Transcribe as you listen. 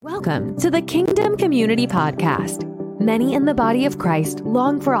Welcome to the Kingdom Community Podcast. Many in the body of Christ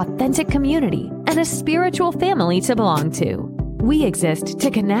long for authentic community and a spiritual family to belong to. We exist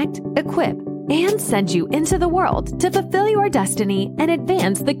to connect, equip, and send you into the world to fulfill your destiny and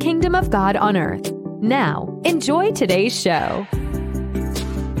advance the kingdom of God on earth. Now, enjoy today's show.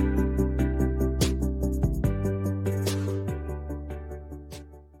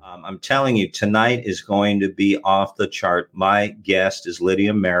 I'm telling you, tonight is going to be off the chart. My guest is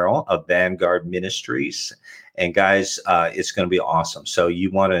Lydia Marrow of Vanguard Ministries. And guys, it's going to be awesome. So you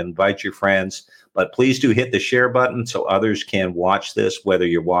want to invite your friends, but please do hit the share button so others can watch this, whether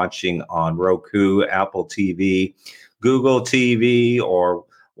you're watching on Roku, Apple TV, Google TV, or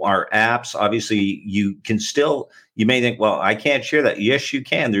our apps. Obviously, you may think, well, I can't share that. Yes, you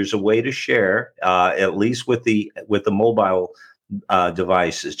can. There's a way to share, at least with the mobile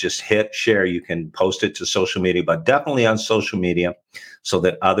devices. Just hit share. You can post it to social media, but definitely on social media so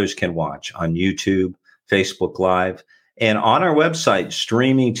that others can watch on YouTube, Facebook Live, and on our website,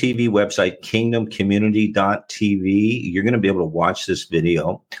 streaming TV website, kingdomcommunity.tv. You're going to be able to watch this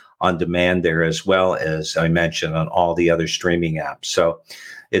video on demand there, as well as I mentioned on all the other streaming apps. So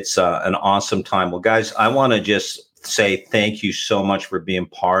it's an awesome time. Well, guys, I want to just say thank you so much for being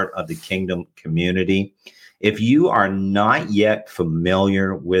part of the Kingdom community. If you are not yet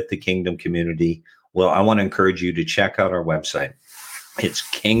familiar with the Kingdom community, well, I want to encourage you to check out our website. It's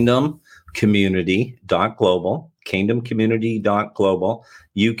kingdomcommunity.global, kingdomcommunity.global.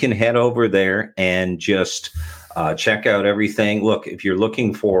 You can head over there and just check out everything. Look, if you're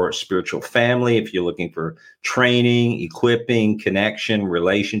looking for spiritual family, if you're looking for training, equipping, connection,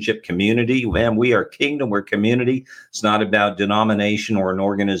 relationship, community, man, we are Kingdom, we're community. It's not about denomination or an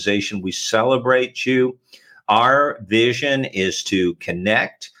organization. We celebrate you. Our vision is to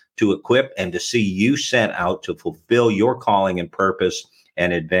connect, to equip, and to see you sent out to fulfill your calling and purpose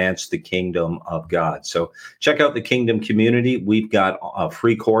and advance the kingdom of God. So check out the Kingdom community. We've got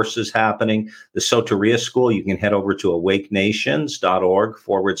free courses happening. The Soteria School, you can head over to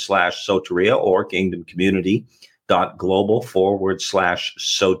awakenations.org/Soteria or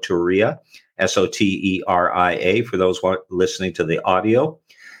kingdomcommunity.global/Soteria, Soteria, for those listening to the audio.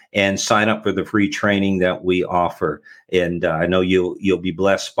 And sign up for the free training that we offer. And I know you'll be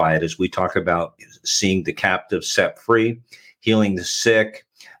blessed by it as we talk about seeing the captive set free, healing the sick,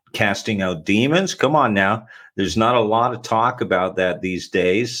 casting out demons. Come on now. There's not a lot of talk about that these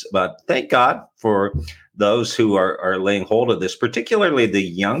days, but thank God for those who are laying hold of this, particularly the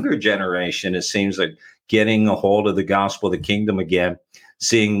younger generation. It seems like getting a hold of the gospel of the kingdom again,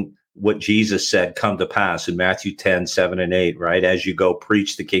 seeing what Jesus said come to pass in Matthew 10:7-8, right? As you go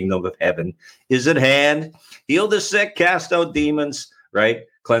preach the kingdom of heaven is at hand, heal the sick, cast out demons, right?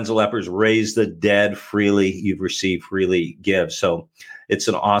 Cleanse the lepers, raise the dead. Freely you've received, freely give. So it's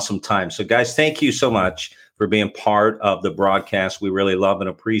an awesome time. So guys, thank you so much for being part of the broadcast. We really love and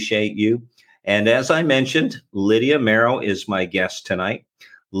appreciate you. And as I mentioned, Lydia Marrow is my guest tonight.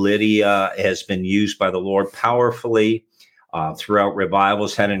 Lydia has been used by the Lord powerfully throughout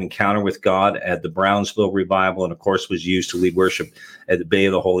revivals, had an encounter with God at the Brownsville revival, and of course was used to lead worship at the Bay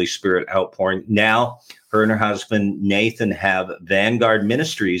of the Holy Spirit outpouring. Now, her and her husband, Nathan, have Vanguard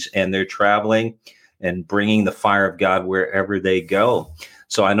Ministries, and they're traveling and bringing the fire of God wherever they go.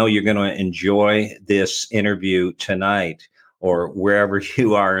 So I know you're going to enjoy this interview tonight or wherever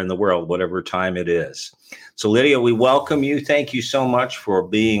you are in the world, whatever time it is. So Lydia, we welcome you. Thank you so much for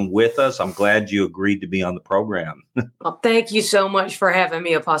being with us. I'm glad you agreed to be on the program. Well, thank you so much for having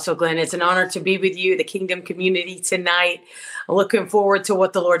me, Apostle Glenn. It's an honor to be with you, the Kingdom community tonight. I'm looking forward to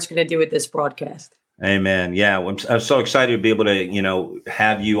what the Lord's going to do with this broadcast. Amen. Yeah, I'm so excited to be able to,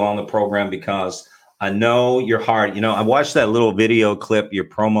 have you on the program because I know your heart. I watched that little video clip, your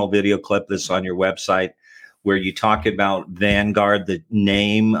promo video clip that's on your website, where you talk about Vanguard, the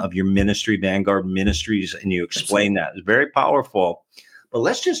name of your ministry, Vanguard Ministries, and you explain that. It's very powerful. But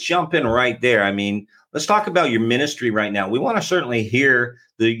let's just jump in right there. I mean, let's talk about your ministry right now. We want to certainly hear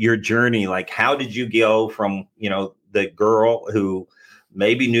your journey. Like, how did you go from, the girl who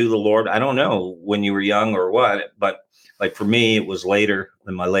maybe knew the Lord? I don't know when you were young or what, but like for me, it was later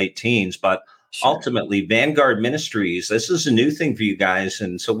in my late teens. But ultimately, Vanguard Ministries, this is a new thing for you guys.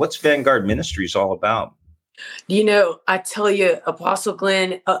 And so what's Vanguard Ministries all about? I tell you, Apostle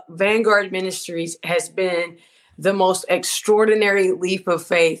Glenn, Vanguard Ministries has been the most extraordinary leap of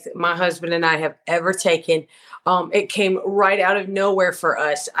faith my husband and I have ever taken. It came right out of nowhere for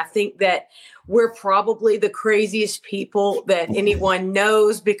us. I think that we're probably the craziest people that anyone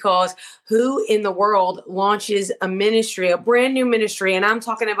knows, because who in the world launches a ministry, a brand new ministry, and I'm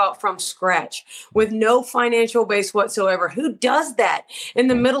talking about from scratch with no financial base whatsoever? Who does that in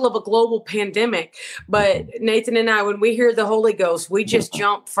the middle of a global pandemic? But Nathan and I, when we hear the Holy Ghost, we just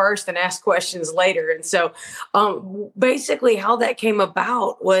jump first and ask questions later. And so basically how that came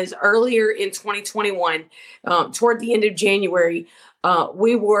about was earlier in 2021, toward the end of January,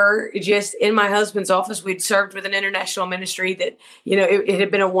 we were just in my husband's office. We'd served with an international ministry that, it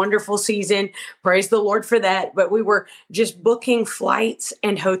had been a wonderful season. Praise the Lord for that. But we were just booking flights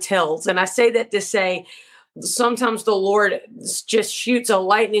and hotels. And I say that to say, sometimes the Lord just shoots a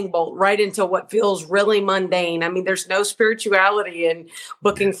lightning bolt right into what feels really mundane. I mean, there's no spirituality in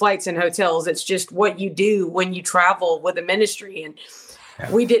booking flights and hotels. It's just what you do when you travel with a ministry.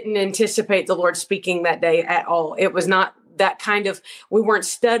 And we didn't anticipate the Lord speaking that day at all. It was not that kind of, we weren't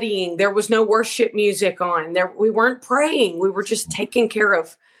studying. There was no worship music on there. We weren't praying. We were just taking care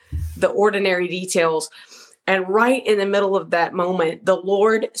of the ordinary details. And right in the middle of that moment, the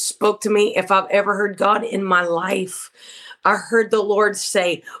Lord spoke to me. If I've ever heard God in my life, I heard the Lord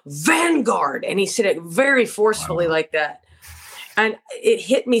say, Vanguard. And he said it very forcefully like that. And it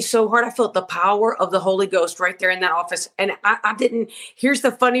hit me so hard. I felt the power of the Holy Ghost right there in that office. And I didn't, here's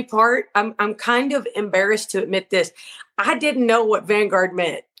the funny part. I'm kind of embarrassed to admit this. I didn't know what Vanguard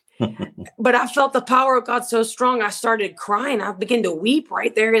meant, but I felt the power of God so strong. I started crying. I began to weep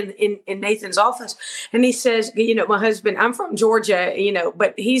right there in Nathan's office. And he says, my husband, I'm from Georgia,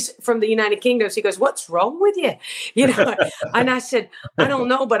 but he's from the United Kingdom. So he goes, what's wrong with you? And I said, I don't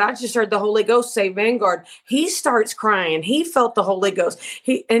know, but I just heard the Holy Ghost say Vanguard. He starts crying. He felt the Holy Ghost.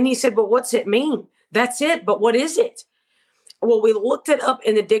 He said, but what's it mean? That's it. But what is it? Well, we looked it up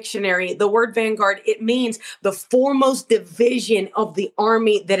in the dictionary. The word vanguard, it means the foremost division of the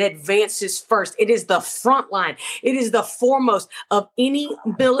army that advances first. It is the front line. It is the foremost of any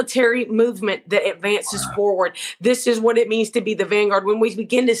military movement that advances forward. This is what it means to be the vanguard. When we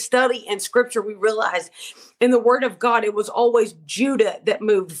begin to study in scripture, we realize in the word of God, it was always Judah that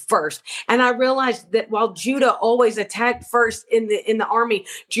moved first. And I realized that while Judah always attacked first in the army,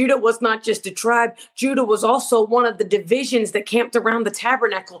 Judah was not just a tribe. Judah was also one of the divisions that camped around the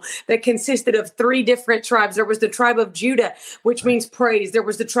tabernacle that consisted of 3 different tribes. There was the tribe of Judah, which means praise. There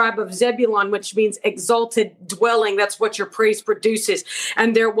was the tribe of Zebulun, which means exalted dwelling. That's what your praise produces.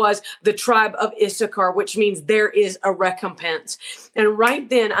 And there was the tribe of Issachar, which means there is a recompense. And right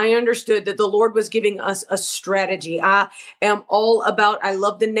then I understood that the Lord was giving us a strategy. I am all about, I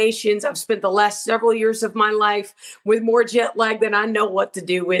love the nations. I've spent the last several years of my life with more jet lag than I know what to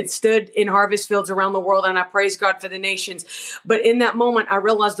do with. Stood in harvest fields around the world, and I praise God for the nations. But in that moment, I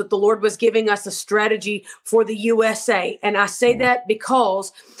realized that the Lord was giving us a strategy for the USA. And I say that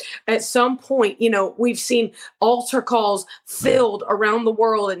because at some point, we've seen altar calls filled around the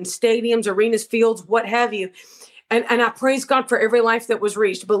world in stadiums, arenas, fields, what have you. And I praise God for every life that was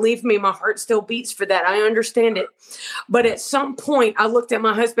reached. Believe me, my heart still beats for that. I understand it. But at some point, I looked at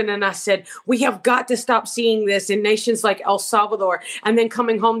my husband and I said, we have got to stop seeing this in nations like El Salvador. And then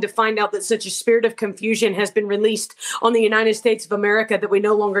coming home to find out that such a spirit of confusion has been released on the United States of America that we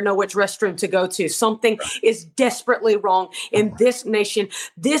no longer know which restroom to go to. Something is desperately wrong in this nation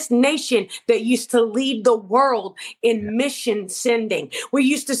that used to lead the world in mission sending. We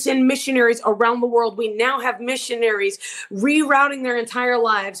used to send missionaries around the world. We now have missionaries rerouting their entire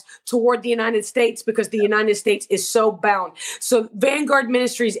lives toward the United States because the United States is so bound. So Vanguard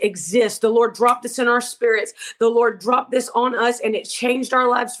Ministries exists. The Lord dropped this in our spirits. The Lord dropped this on us, and it changed our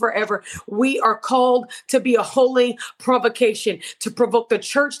lives forever. We are called to be a holy provocation, to provoke the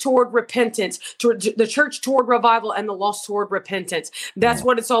church toward repentance, to the church toward revival, and the lost toward repentance. That's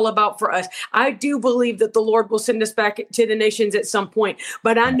what it's all about for us. I do believe that the Lord will send us back to the nations at some point,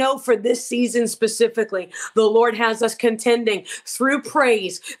 but I know for this season specifically, the Lord has us contending through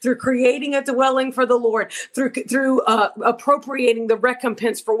praise, through creating a dwelling for the Lord, through appropriating the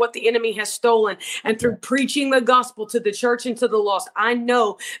recompense for what the enemy has stolen, and through preaching the gospel to the church and to the lost. I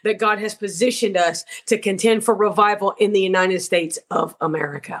know that God has positioned us to contend for revival in the United States of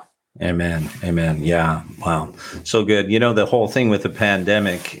America. Amen. Amen. Yeah. Wow. So good. The whole thing with the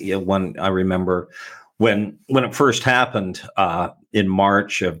pandemic, when I remember when it first happened in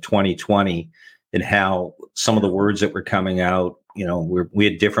March of 2020, and how some of the words that were coming out, we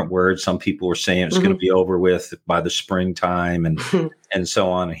had different words. Some people were saying it's going to be over with by the springtime and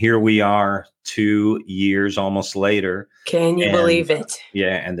so on. Here we are 2 years almost later. Can you believe it?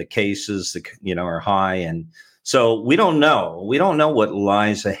 Yeah. And the cases, are high. And so we don't know. We don't know what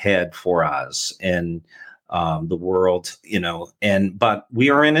lies ahead for us. And the world, but we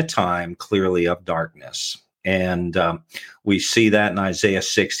are in a time clearly of darkness. And we see that in Isaiah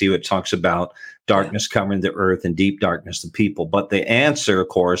 60, which talks about darkness covering the earth and deep darkness the people. But the answer, of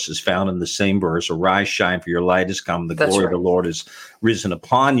course, is found in the same verse: arise, shine, for your light has come. The glory of the Lord is risen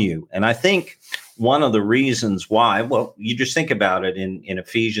upon you. And I think one of the reasons why, well, you just think about it in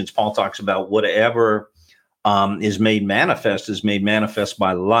Ephesians, Paul talks about whatever is made manifest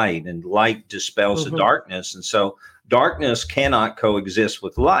by light, and light dispels the darkness. And so darkness cannot coexist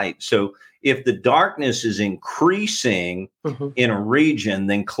with light. So if the darkness is increasing in a region,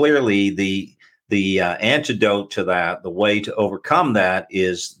 then clearly the antidote to that, the way to overcome that,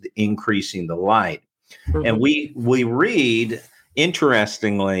 is increasing the light. And we read,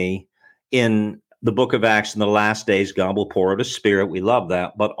 interestingly, in the book of Acts, in the last days, God will pour out His Spirit. We love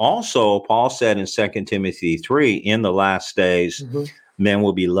that. But also, Paul said in 2 Timothy 3, in the last days, men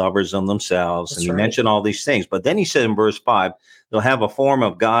will be lovers of themselves. And he mentioned all these things. But then he said in verse 5, they'll have a form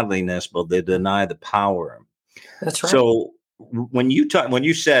of godliness, but they deny the power. That's right. So when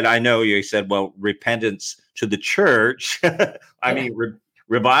you said, I know you said, well, repentance to the church,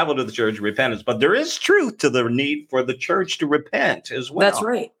 revival to the church, repentance, but there is truth to the need for the church to repent as well. That's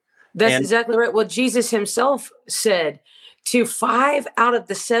right. That's exactly right. Well, Jesus himself said to 5 out of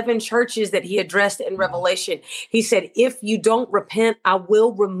the 7 churches that he addressed in Revelation, he said, if you don't repent, I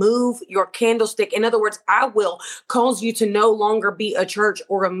will remove your candlestick. In other words, I will cause you to no longer be a church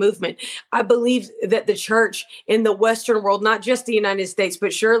or a movement. I believe that the church in the Western world, not just the United States,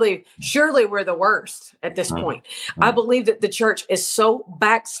 but surely we're the worst at this point. I believe that the church is so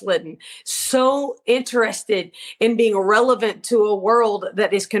backslidden, so interested in being relevant to a world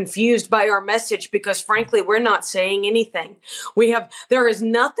that is confused by our message, because frankly, we're not saying anything. There is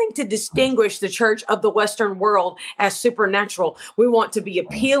nothing to distinguish the church of the Western world as supernatural. We want to be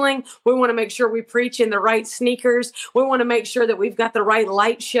appealing. We want to make sure we preach in the right sneakers. We want to make sure that we've got the right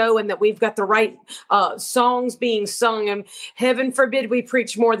light show and that we've got the right songs being sung. And heaven forbid we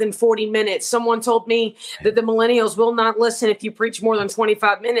preach more than 40 minutes. Someone told me that the millennials will not listen if you preach more than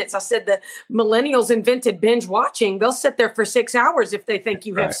 25 minutes. I said the millennials invented binge watching. They'll sit there for 6 hours if they think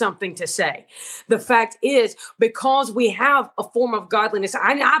you have something to say. The fact is, because we have a form of godliness,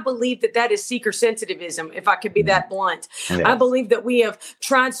 I believe that is seeker sensitivism, if I could be that blunt. I believe that we have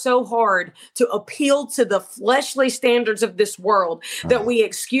tried so hard to appeal to the fleshly standards of this world that we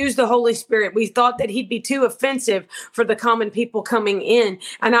excuse the Holy Spirit. We thought that he'd be too offensive for the common people coming in.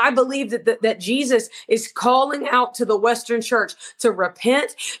 And I believe that Jesus is calling out to the Western church to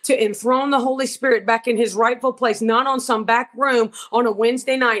repent, to enthrone the Holy Spirit back in his rightful place, not on some back room on a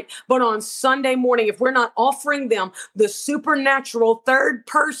Wednesday night, but on Sunday morning. If we're not offering them the supernatural third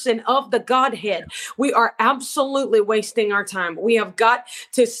person of the Godhead, we are absolutely wasting our time. We have got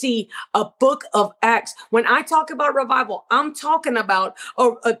to see a book of Acts. When I talk about revival, I'm talking about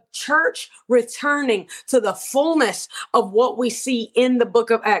a church returning to the fullness of what we see in the book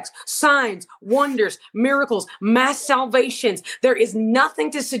of Acts. Signs, wonders, miracles, mass salvations. There is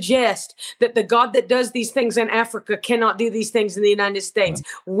nothing to suggest that the God that does these things in Africa cannot do these things in the United States.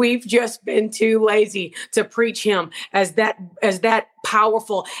 We've just been too lazy to preach him as that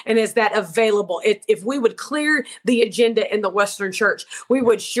powerful and as that available. If we would clear the agenda in the Western church, we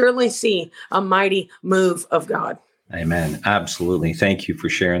would surely see a mighty move of God. Amen. Absolutely. Thank you for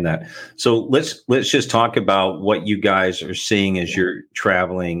sharing that. So let's just talk about what you guys are seeing as you're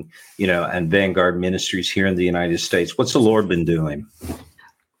traveling, and Vanguard Ministries here in the United States. What's the Lord been doing?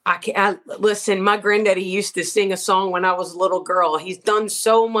 Listen, my granddaddy used to sing a song when I was a little girl. He's done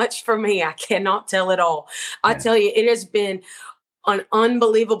so much for me. I cannot tell it all. I tell you, it has been an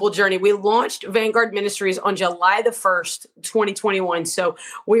unbelievable journey. We launched Vanguard Ministries on July the 1st, 2021. So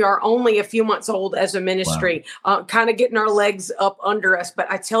we are only a few months old as a ministry, kind of getting our legs up under us.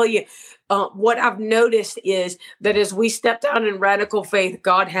 But I tell you, what I've noticed is that as we stepped out in radical faith,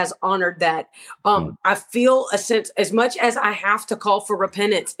 God has honored that. I feel a sense, as much as I have to call for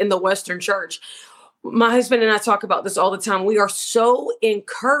repentance in the Western church, my husband and I talk about this all the time. We are so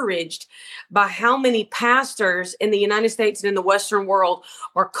encouraged by how many pastors in the United States and in the Western world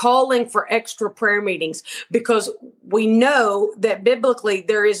are calling for extra prayer meetings, because we know that biblically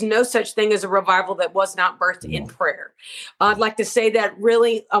there is no such thing as a revival that was not birthed in prayer. I'd like to say that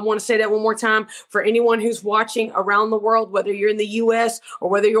I want to say that one more time for anyone who's watching around the world, whether you're in the U.S. or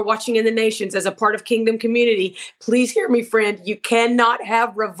whether you're watching in the nations as a part of Kingdom Community. Please hear me, friend. You cannot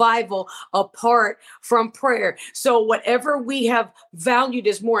have revival apart from prayer. So whatever we have valued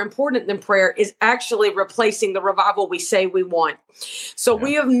as more important than prayer is actually replacing the revival we say we want. So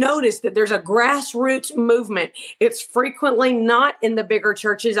we have noticed that there's a grassroots movement. It's frequently not in the bigger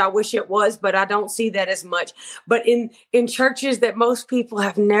churches. I wish it was, but I don't see that as much. But in churches that most people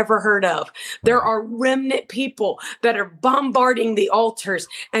have never heard of, there are remnant people that are bombarding the altars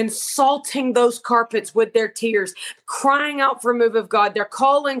and salting those carpets with their tears, crying out for a move of God. They're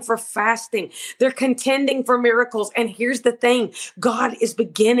calling for fasting. They're contending for miracles. And here's the thing, God is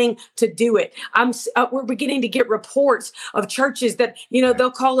beginning to do it. We're beginning to get reports of churches that,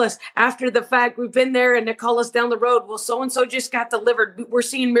 they'll call us after the fact. We've been there and they call us down the road. Well, so-and-so just got delivered. We're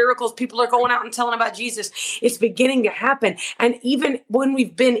seeing miracles. People are going out and telling about Jesus. It's beginning to happen. And even when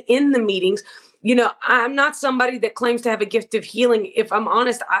we've been in the meetings, I'm not somebody that claims to have a gift of healing. If I'm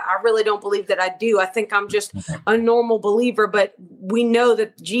honest, I really don't believe that I do. I think I'm just a normal believer, but we know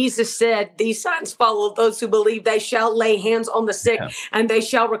that Jesus said, these signs follow those who believe. They shall lay hands on the sick and they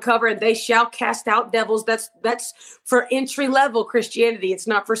shall recover and they shall cast out devils. That's for entry level Christianity. It's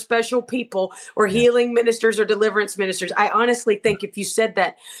not for special people or healing ministers or deliverance ministers. I honestly think if you said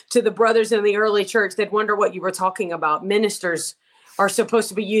that to the brothers in the early church, they'd wonder what you were talking about. Ministers are supposed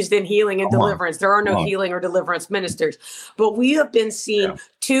to be used in healing and deliverance. There are no healing or deliverance ministers. But we have been seeing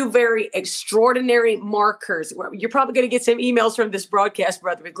two very extraordinary markers. You're probably going to get some emails from this broadcast,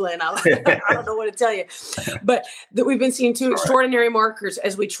 Brother Glenn. I don't know what to tell you. But we've been seeing two extraordinary markers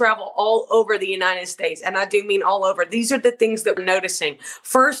as we travel all over the United States. And I do mean all over. These are the things that we're noticing.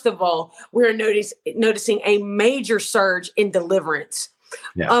 First of all, we're noticing a major surge in deliverance.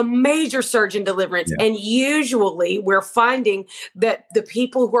 A major surge in deliverance. And usually we're finding that the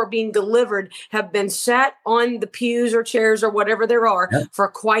people who are being delivered have been sat on the pews or chairs or whatever there are for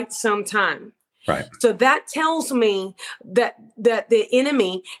quite some time. Right. So that tells me that the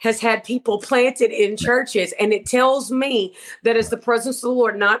enemy has had people planted in churches, and it tells me that as the presence of the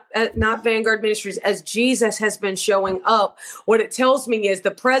Lord, not Vanguard Ministries, as Jesus has been showing up, what it tells me is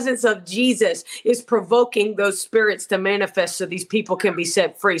the presence of Jesus is provoking those spirits to manifest so these people can be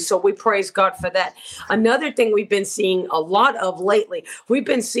set free. So we praise God for that. Another thing we've been seeing a lot of lately,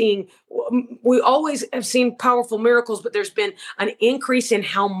 we always have seen powerful miracles, but there's been an increase in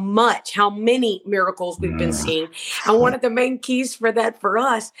how many miracles we've been seeing. And one of the main keys for that for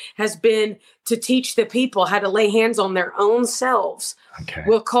us has been to teach the people how to lay hands on their own selves. Okay.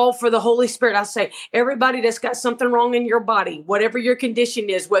 We'll call for the Holy Spirit. I'll say, everybody that's got something wrong in your body, whatever your condition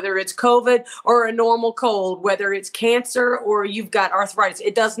is, whether it's COVID or a normal cold, whether it's cancer or you've got arthritis,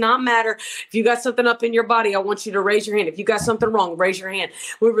 it does not matter. If you got something up in your body, I want you to raise your hand. If you got something wrong, raise your hand.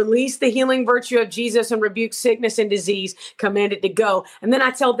 We release the healing virtue of Jesus and rebuke sickness and disease, command it to go. And then I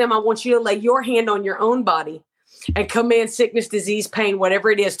tell them, I want you to lay your hand on your own body and command sickness, disease, pain, whatever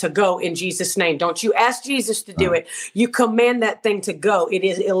it is, to go in Jesus' name. Don't you ask Jesus to do it. You command that thing to go. It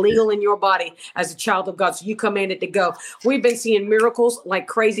is illegal in your body as a child of God. So you command it to go. We've been seeing miracles like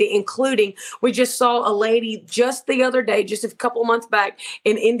crazy, including we just saw a lady just the other day, just a couple months back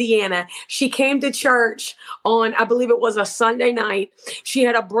in Indiana. She came to church on, I believe it was a Sunday night. She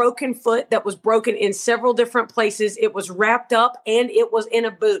had a broken foot that was broken in several different places. It was wrapped up and it was in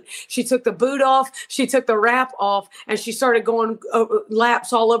a boot. She took the boot off. She took the wrap off. And she started going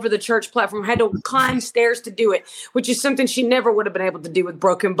laps all over the church platform, had to climb stairs to do it, which is something she never would have been able to do with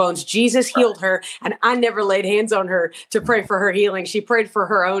broken bones. Jesus healed her, and I never laid hands on her to pray for her healing. She prayed for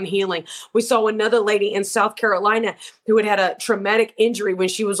her own healing. We saw another lady in South Carolina who had a traumatic injury when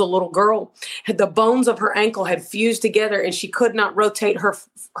she was a little girl. The bones of her ankle had fused together, and she could not rotate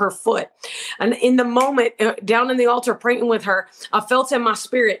her foot. And in the moment, down in the altar praying with her, I felt in my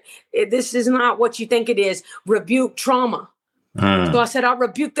spirit, this is not what you think it is. Rebuke trauma. So I said, I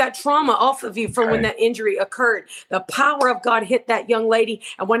rebuke that trauma off of you from when that injury occurred. The power of God hit that young lady.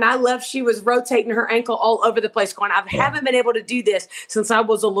 And when I left, she was rotating her ankle all over the place going, I haven't been able to do this since I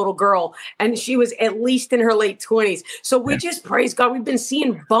was a little girl. And she was at least in her late 20s. So we just praise God. We've been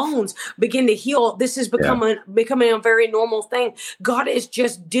seeing bones begin to heal. This is becoming a very normal thing. God is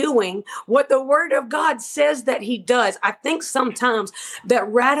just doing what the word of God says that he does. I think sometimes that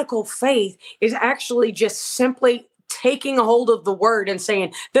radical faith is actually just simply taking a hold of the word and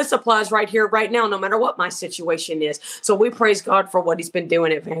saying, this applies right here, right now, no matter what my situation is. So we praise God for what he's been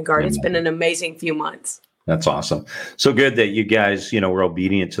doing at Vanguard. It's been an amazing few months. That's awesome. So good that you guys, were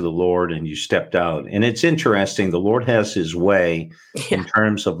obedient to the Lord and you stepped out. And it's interesting. The Lord has his way in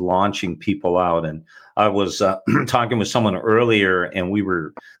terms of launching people out. And I was talking with someone earlier, and we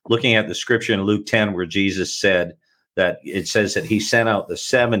were looking at the scripture in Luke 10 where Jesus said that it says that he sent out the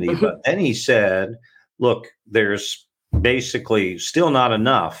 70, but then he said, look, there's basically still not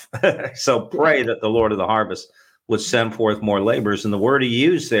enough. So pray that the Lord of the harvest would send forth more laborers. And the word he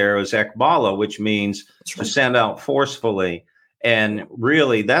used there is ekbala, which means to send out forcefully. And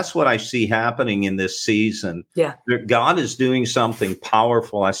really, that's what I see happening in this season. Yeah. God is doing something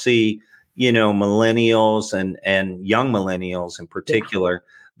powerful. I see, millennials and young millennials in particular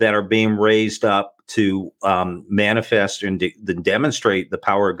that are being raised up to manifest and demonstrate the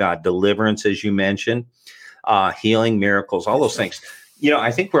power of God, deliverance, as you mentioned, healing, miracles, all those things.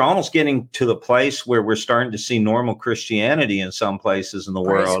 I think we're almost getting to the place where we're starting to see normal Christianity in some places in the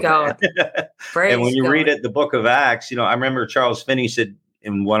world. God. And when you read it, the book of Acts, I remember Charles Finney said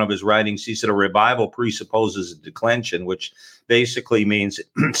in one of his writings, he said a revival presupposes a declension, which basically means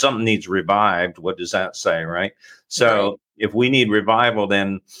something needs revived. What does that say, right? So if we need revival,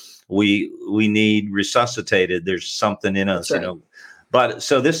 then we need resuscitated. There's something in us, But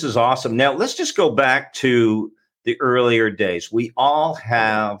so this is awesome. Now let's just go back to the earlier days. We all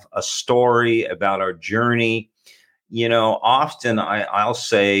have a story about our journey. Often I'll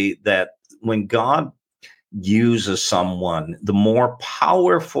say that when God uses someone, the more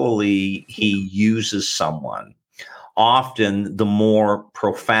powerfully he uses someone, often the more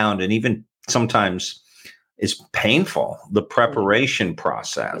profound and even sometimes it's painful, the preparation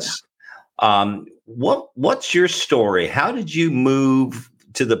process. What's your story? How did you move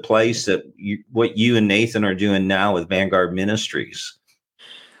to the place that what you and Nathan are doing now with Vanguard Ministries?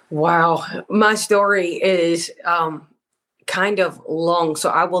 Wow. My story is kind of long, so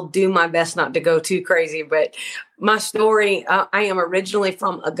I will do my best not to go too crazy. But my story, I am originally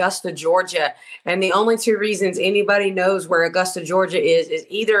from Augusta, Georgia. And the only two reasons anybody knows where Augusta, Georgia is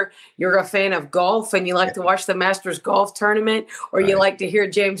either you're a fan of golf and you like to watch the Masters golf tournament, or you like to hear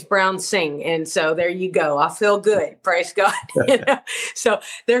James Brown sing. And so there you go. I feel good. Praise God. So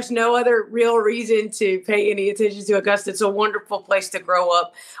there's no other real reason to pay any attention to Augusta. It's a wonderful place to grow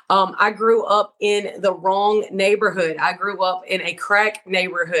up. I grew up in the wrong neighborhood. I grew up in a crack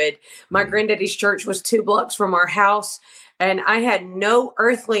neighborhood. My granddaddy's church was 2 blocks from our house, and I had no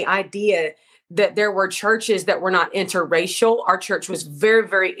earthly idea that there were churches that were not interracial. Our church was very,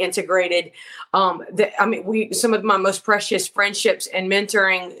 very integrated. Some of my most precious friendships and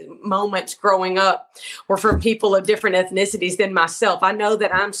mentoring moments growing up were from people of different ethnicities than myself. I know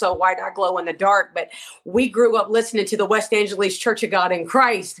that I'm so white, I glow in the dark, but we grew up listening to the West Angeles Church of God in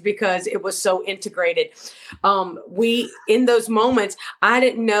Christ because it was so integrated. In those moments, I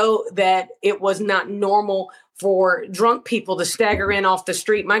didn't know that it was not normal for drunk people to stagger in off the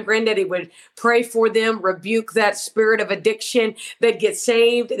street. My granddaddy would pray for them, rebuke that spirit of addiction. They'd get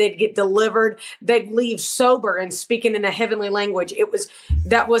saved, they'd get delivered, they'd leave sober and speaking in a heavenly language.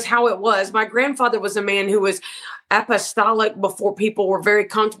 That was how it was. My grandfather was a man who was apostolic before people were very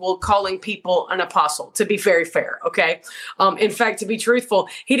comfortable calling people an apostle, to be very fair. Okay. In fact, to be truthful,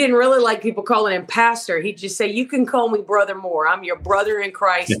 he didn't really like people calling him pastor. He'd just say, you can call me Brother Moore. I'm your brother in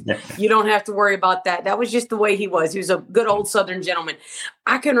Christ. You don't have to worry about that. That was just the way he was. He was a good old Southern gentleman.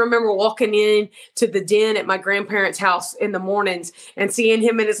 I can remember walking in to the den at my grandparents' house in the mornings and seeing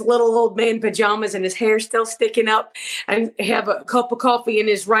him in his little old man pajamas and his hair still sticking up and have a cup of coffee in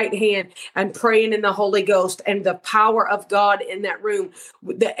his right hand and praying in the Holy Ghost and the power of God in that room.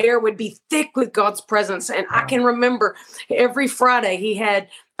 The air would be thick with God's presence. And I can remember every Friday he had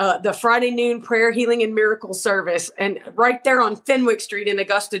the Friday noon prayer, healing, and miracle service. And right there on Fenwick Street in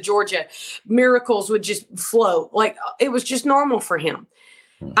Augusta, Georgia, miracles would just flow. Like it was just normal for him.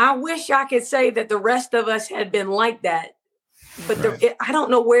 I wish I could say that the rest of us had been like that, but I don't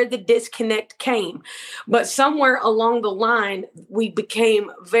know where the disconnect came, but somewhere along the line, we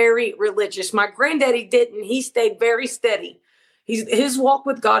became very religious. My granddaddy didn't. He stayed very steady. His walk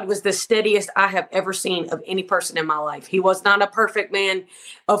with God was the steadiest I have ever seen of any person in my life. He was not a perfect man.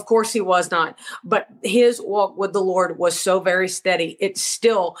 Of course he was not. But his walk with the Lord was so very steady. It's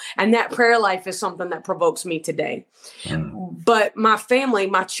still, and that prayer life is something that provokes me today. But my family,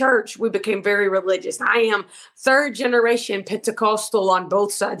 my church, we became very religious. I am 3rd generation Pentecostal on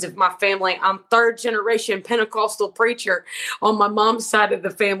both sides of my family. I'm 3rd generation Pentecostal preacher on my mom's side of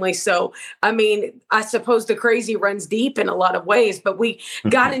the family. So, I suppose the crazy runs deep in a lot of ways, but we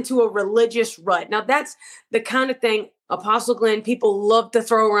got into a religious rut. Now, that's the kind of thing, Apostle Glenn, people love to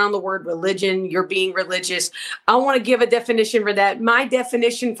throw around the word religion. You're being religious. I want to give a definition for that. My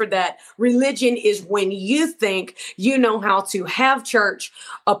definition for that, religion is when you think you know how to have church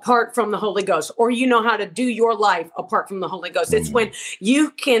apart from the Holy Ghost, or you know how to do your life apart from the Holy Ghost. It's when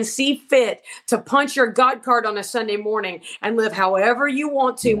you can see fit to punch your God card on a Sunday morning and live however you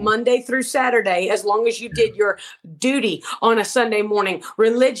want to Monday through Saturday, as long as you did your duty on a Sunday morning.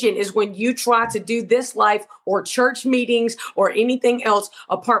 Religion is when you try to do this life or church meeting meetings or anything else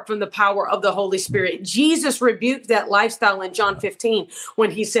apart from the power of the Holy Spirit. Jesus rebuked that lifestyle in John 15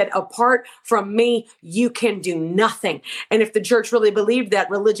 when he said, apart from me, you can do nothing. And if the church really believed that,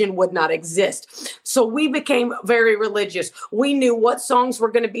 religion would not exist. So we became very religious. We knew what songs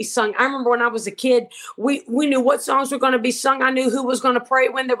were going to be sung. I remember when I was a kid, we knew what songs were going to be sung. I knew who was going to pray,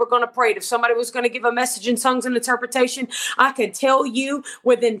 when they were going to pray. If somebody was going to give a message in tongues and interpretation, I could tell you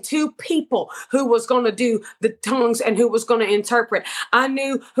within 2 people who was going to do the tongues and who was going to interpret. I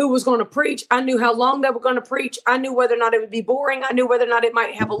knew who was going to preach. I knew how long they were going to preach. I knew whether or not it would be boring. I knew whether or not it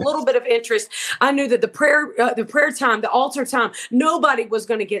might have a little bit of interest. I knew that the prayer time, the altar time, nobody was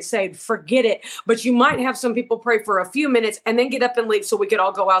going to get saved. Forget it. But you might have some people pray for a few minutes and then get up and leave so we could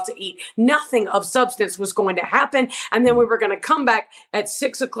all go out to eat. Nothing of substance was going to happen. And then we were going to come back at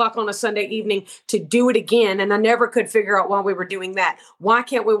 6:00 on a Sunday evening to do it again. And I never could figure out why we were doing that. Why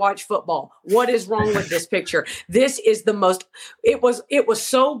can't we watch football? What is wrong with this picture? This is the most, it was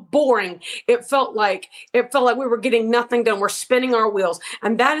so boring. It felt like we were getting nothing done. We're spinning our wheels.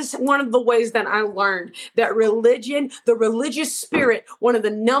 And that is one of the ways that I learned that religion, the religious spirit, one of the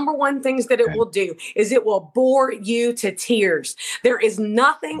number one things that it will do is it will bore you to tears. There is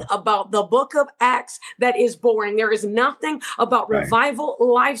nothing about the book of Acts that is boring. There is nothing about revival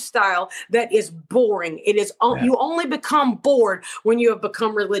lifestyle that is boring. It is you only become bored when you have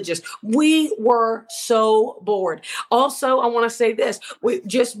become religious. We were so bored. Also, I want to say this.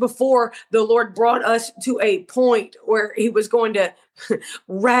 Just before the Lord brought us to a point where he was going to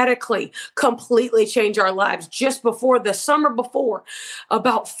radically, completely change our lives, just before the summer before,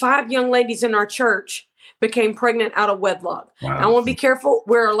 about 5 young ladies in our church became pregnant out of wedlock. Wow. I want to be careful.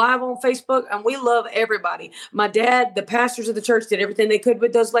 We're live on Facebook and we love everybody. My dad, the pastors of the church did everything they could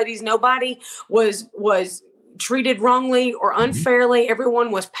with those ladies. Nobody was treated wrongly or unfairly.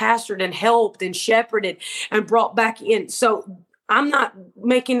 Everyone was pastored and helped and shepherded and brought back in. So I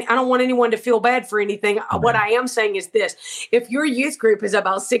don't want anyone to feel bad for anything. What I am saying is this: if your youth group is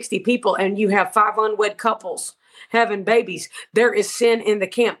about 60 people and you have 5 unwed couples having babies, there is sin in the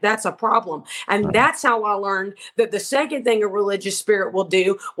camp. That's a problem. And that's how I learned that the second thing a religious spirit will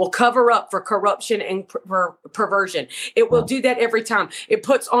do will cover up for corruption and perversion. It will do that every time. It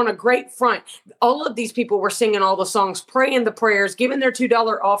puts on a great front. All of these people were singing all the songs, praying the prayers, giving their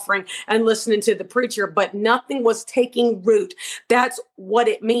 $2 offering and listening to the preacher, but nothing was taking root. That's what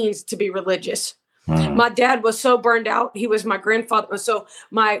it means to be religious. My dad was so burned out. He was my grandfather. So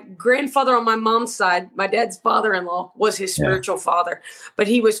my grandfather on my mom's side, my dad's father-in-law, was his spiritual father. But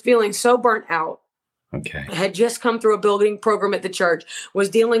he was feeling so burnt out. Okay. Had just come through a building program at the church, was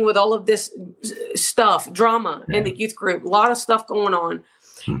dealing with all of this stuff, drama in the youth group, a lot of stuff going on,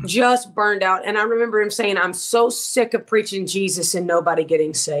 just burned out. And I remember him saying, I'm so sick of preaching Jesus and nobody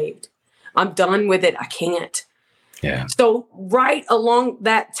getting saved. I'm done with it. I can't. Yeah. So right along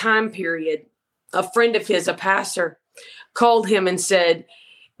that time period, a friend of his, a pastor, called him and said,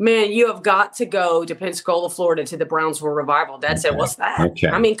 man, you have got to go to Pensacola, Florida to the Brownsville Revival. Dad said, what's that? Okay.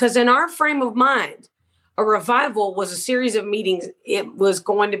 I mean, because in our frame of mind, a revival was a series of meetings. It was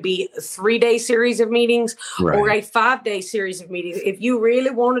going to be a 3-day series of meetings or a 5-day series of meetings. If you really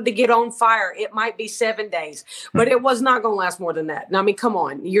wanted to get on fire, it might be 7 days, but it was not going to last more than that. I mean, come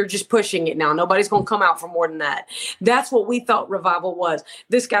on, you're just pushing it now. Nobody's going to come out for more than that. That's what we thought revival was.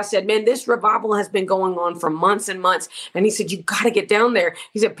 This guy said, man, this revival has been going on for months and months. And he said, you got to get down there.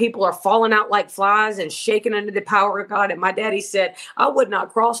 He said, people are falling out like flies and shaking under the power of God. And my daddy said, I would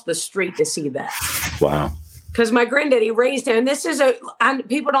not cross the street to see that. Wow. Because my granddaddy raised him. And this is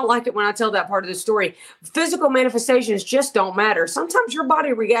people don't like it when I tell that part of the story. Physical manifestations just don't matter. Sometimes your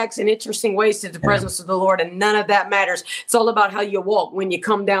body reacts in interesting ways to the presence of the Lord, and none of that matters. It's all about how you walk when you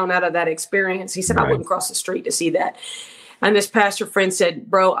come down out of that experience. He said, I wouldn't cross the street to see that. And this pastor friend said,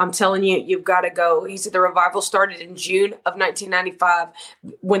 bro, I'm telling you, you've got to go. He said the revival started in June of 1995.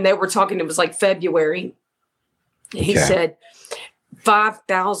 When they were talking, it was like February. He said,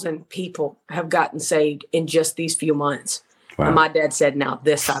 5,000 people have gotten saved in just these few months. Wow. And my dad said, now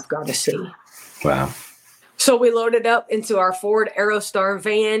this I've got to see. Wow. So we loaded up into our Ford Aerostar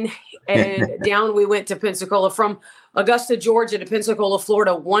van and down we went to Pensacola. From Augusta, Georgia to Pensacola,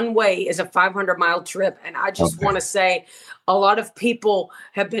 Florida, one way is a 500-mile trip. And I just want to say a lot of people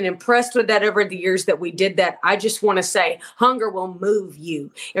have been impressed with that over the years that we did that. I just want to say hunger will move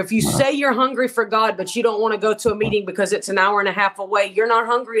you. If you say you're hungry for God, but you don't want to go to a meeting because it's an hour and a half away, you're not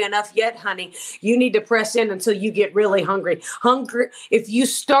hungry enough yet, honey. You need to press in until you get really hungry. If you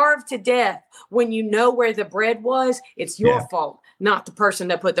starve to death when you know where the bread was, it's your fault. not the person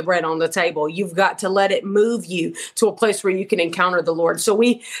that put the bread on the table. You've got to let it move you to a place where you can encounter the Lord. So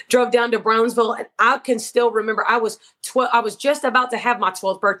we drove down to Brownsville, and I can still remember I was just about to have my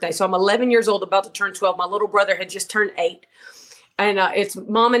 12th birthday. So I'm 11 years old, about to turn 12. My little brother had just turned 8. And it's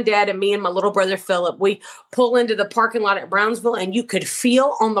mom and dad and me and my little brother, Philip. We pull into the parking lot at Brownsville, and you could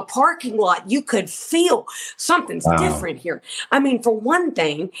feel on the parking lot, you could feel something's different here. I mean, for one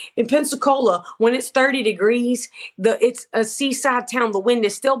thing, in Pensacola, when it's 30 degrees, it's a seaside town. The wind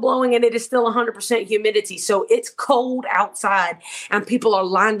is still blowing, and it is still 100% humidity. So it's cold outside, and people are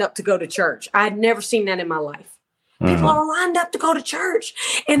lined up to go to church. I had never seen that in my life. People are lined up to go to church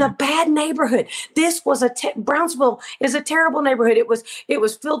in a bad neighborhood. This was Brownsville is a terrible neighborhood. It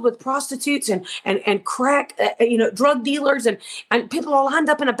was filled with prostitutes and crack, drug dealers, and people are lined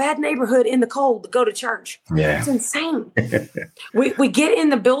up in a bad neighborhood in the cold to go to church. Yeah, it's insane. we get in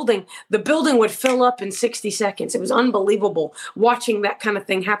the building. The building would fill up in 60 seconds. It was unbelievable watching that kind of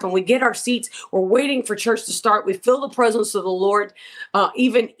thing happen. We get our seats. We're waiting for church to start. We feel the presence of the Lord.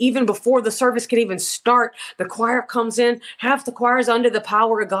 Even before the service can even start, the choir comes in. Half the choir is under the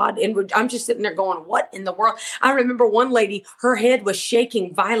power of God, and I'm just sitting there going, what in the world? I remember one lady, her head was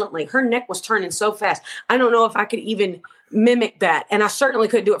shaking violently. Her neck was turning so fast. I don't know if I could even mimic that, and I certainly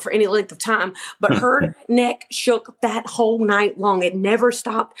couldn't do it for any length of time, but her neck shook that whole night long. It never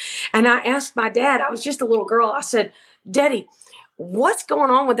stopped. And I asked my dad, I was just a little girl, I said, Daddy, what's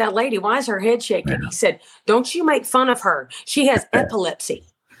going on with that lady? Why is her head shaking? He said, don't you make fun of her. She has epilepsy.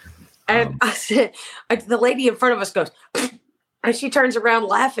 And I said, the lady in front of us goes, and she turns around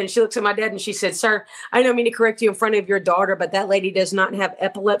laughing. She looks at my dad and she said, sir, I don't mean to correct you in front of your daughter, but that lady does not have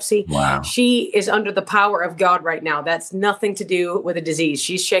epilepsy. Wow. She is under the power of God right now. That's nothing to do with a disease.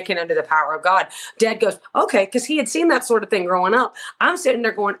 She's shaking under the power of God. Dad goes, okay, because he had seen that sort of thing growing up. I'm sitting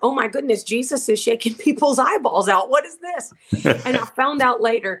there going, oh my goodness, Jesus is shaking people's eyeballs out. What is this? And I found out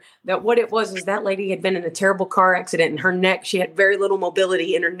later that what it was is that lady had been in a terrible car accident, and her neck, she had very little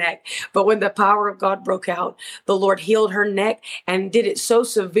mobility in her neck. But when the power of God broke out, the Lord healed her neck, and did it so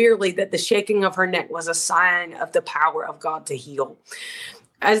severely that the shaking of her neck was a sign of the power of God to heal.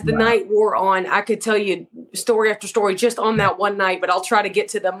 As the night wore on, I could tell you story after story just on that one night, but I'll try to get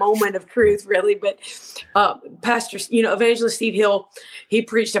to the moment of truth, really. But Pastor, Evangelist Steve Hill, he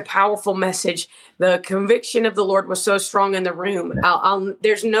preached a powerful message. The conviction of the Lord was so strong in the room.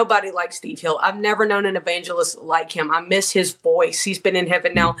 There's nobody like Steve Hill. I've never known an evangelist like him. I miss his voice. He's been in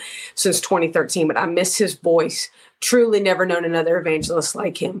heaven now since 2013, but I miss his voice. Truly never known another evangelist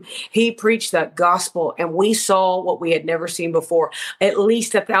like him. He preached the gospel, and we saw what we had never seen before. At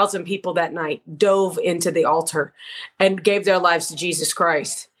least 1,000 people that night dove into the altar and gave their lives to Jesus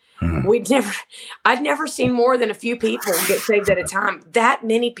Christ. I'd never seen more than a few people get saved at a time. That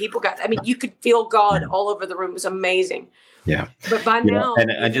many people you could feel God all over the room. It was amazing. Yeah. But by now.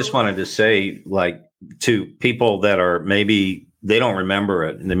 And I just wanted to say, to people that are maybe they don't remember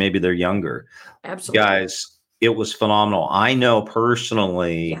it, and maybe they're younger. Absolutely. Guys, it was phenomenal. I know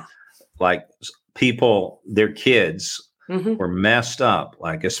personally, people, their kids were messed up,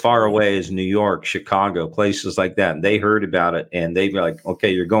 as far away as New York, Chicago, places like that. And they heard about it, and they were like,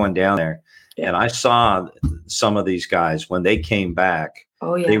 okay, you're going down there. Yeah. And I saw some of these guys when they came back,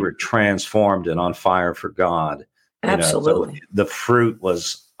 they were transformed and on fire for God. Absolutely. So the fruit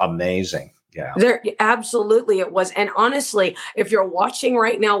was amazing. Yeah, absolutely it was. And honestly, if you're watching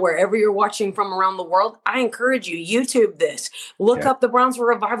right now, wherever you're watching from around the world, I encourage you, YouTube this. Look up the Brownsville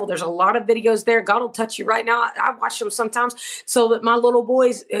Revival. There's a lot of videos there. God will touch you right now. I watch them sometimes so that my little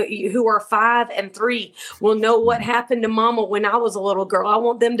boys who are 5 and 3 will know what happened to Mama when I was a little girl. I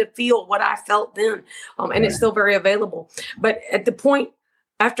want them to feel what I felt then. And it's still very available. But at the point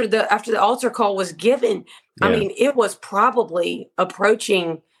after the altar call was given, I mean, it was probably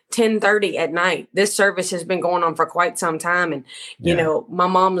approaching 10:30 at night. This service has been going on for quite some time. And, my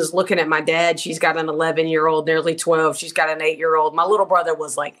mom was looking at my dad. She's got an 11-year-old, nearly 12. She's got an 8-year-old. My little brother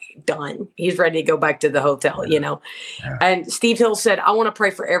was done. He's ready to go back to the hotel, Yeah. And Steve Hill said, I want to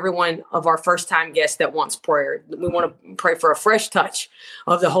pray for every one of our first time guests that wants prayer. We want to pray for a fresh touch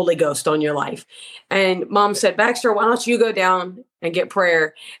of the Holy Ghost on your life. And Mom said, Baxter, why don't you go down and get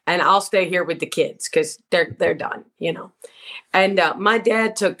prayer, and I'll stay here with the kids because they're done, And my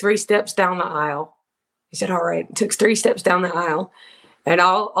dad took 3 steps down the aisle. He said, all right, took 3 steps down the aisle. And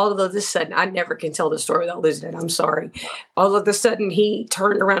all of a sudden, I never can tell the story without losing it. I'm sorry. All of a sudden, he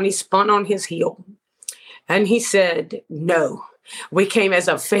turned around, he spun on his heel, and he said, no, we came as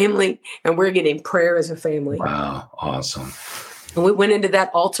a family, and we're getting prayer as a family. Wow. Awesome. And we went into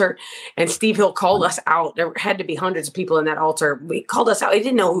that altar, and Steve Hill called us out. There had to be hundreds of people in that altar. We called us out. He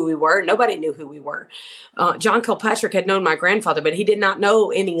didn't know who we were. Nobody knew who we were. John Kilpatrick had known my grandfather, but he did not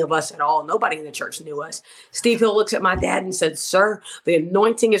know any of us at all. Nobody in the church knew us. Steve Hill looks at my dad and said, "Sir, the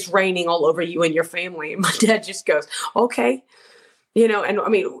anointing is raining all over you and your family." And my dad just goes, "Okay." And I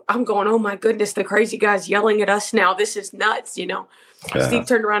mean, I'm going, "Oh my goodness, the crazy guy's yelling at us now. This is nuts, Yeah. Steve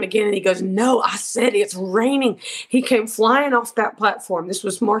turned around again and he goes, "No, I said it's raining." He came flying off that platform. This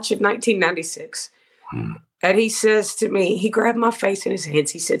was March of 1996. And he says to me, he grabbed my face in his hands.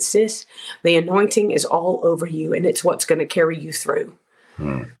 He said, "Sis, the anointing is all over you, and it's what's going to carry you through."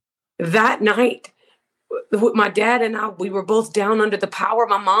 That night, my dad and I, we were both down under the power.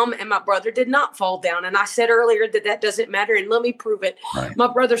 My mom and my brother did not fall down. And I said earlier that doesn't matter. And let me prove it. Right. My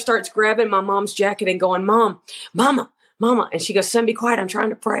brother starts grabbing my mom's jacket and going, "Mama." And she goes, "Son, be quiet. I'm trying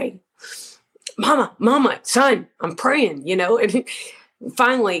to pray." Mama, son, I'm praying, And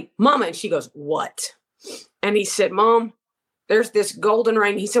finally, "Mama." And she goes, "What?" And he said, "Mom, there's this golden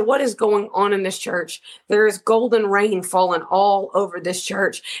rain." He said, "What is going on in this church? There is golden rain falling all over this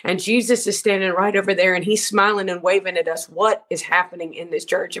church. And Jesus is standing right over there, and he's smiling and waving at us. What is happening in this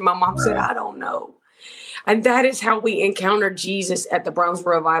church?" And my mom said, "I don't know." And that is how we encountered Jesus at the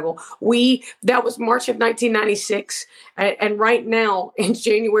Brownsville Revival. That was March of 1996. And right now, in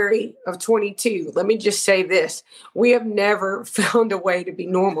January of 22, let me just say this. We have never found a way to be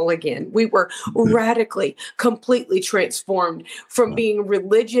normal again. We were radically, completely transformed from being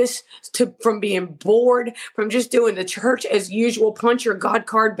religious from being bored, from just doing the church as usual, punch your God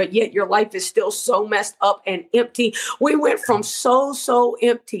card, but yet your life is still so messed up and empty. We went from so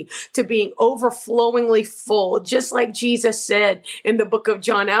empty to being overflowingly full, just like Jesus said in the book of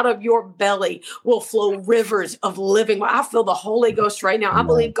John, "Out of your belly will flow rivers of living." I feel the Holy Ghost right now. I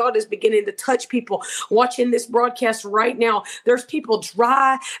believe God is beginning to touch people watching this broadcast right now. There's people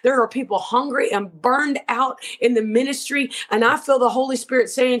dry. There are people hungry and burned out in the ministry. And I feel the Holy Spirit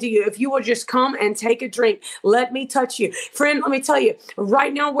saying to you, if you will just come and take a drink, let me touch you. Friend, let me tell you,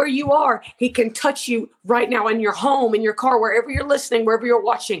 right now where you are, he can touch you right now in your home, in your car, wherever you're listening, wherever you're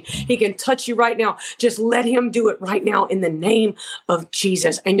watching. He can touch you right now. Just let him do it right now in the name of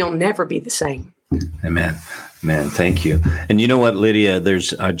Jesus, and you'll never be the same. Amen. Man, thank you. And you know what, Lydia,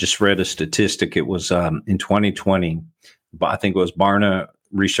 I just read a statistic. It was in 2020, I think it was Barna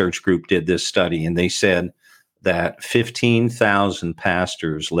Research Group did this study, and they said that 15,000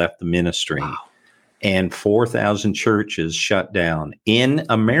 pastors left the ministry. Wow. And 4,000 churches shut down in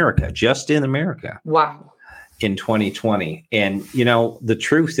America, just in America. Wow. In 2020. And, the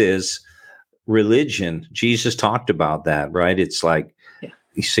truth is, religion, Jesus talked about that, right? It's like,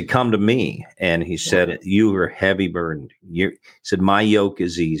 he said, "Come to me." And he said, "You are heavy burdened." He said, "My yoke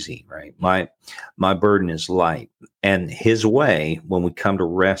is easy," right? My burden is light. And his way, when we come to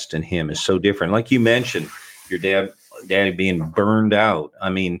rest in him, is so different. Like you mentioned, your daddy being burned out. I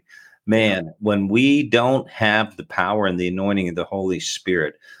mean, man, when we don't have the power and the anointing of the Holy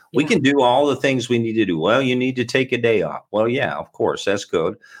Spirit, we can do all the things we need to do. Well, you need to take a day off. Well, yeah, of course, that's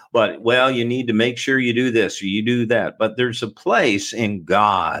good. But, you need to make sure you do this or you do that. But there's a place in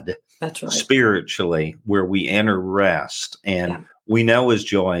God, that's right, spiritually, where we enter rest. And we know his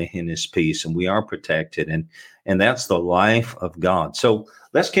joy and his peace, and we are protected. And that's the life of God. So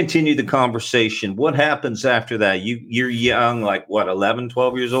let's continue the conversation. What happens after that? You're young, like what, 11,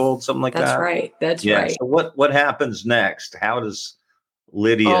 12 years old, something like that? That's right. That's right. So what happens next? How does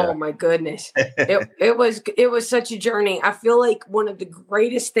Lydia? Oh my goodness. It was such a journey. I feel like one of the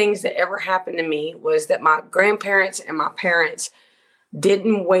greatest things that ever happened to me was that my grandparents and my parents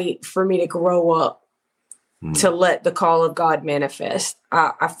didn't wait for me to grow up to let the call of God manifest.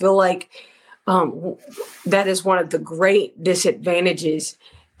 I feel like that is one of the great disadvantages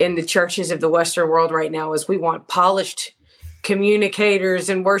in the churches of the Western world right now, is we want polished communicators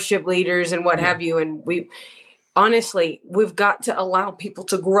and worship leaders and what have you. And honestly, we've got to allow people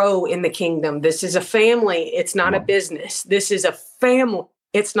to grow in the kingdom. This is a family. It's not a business. This is a family.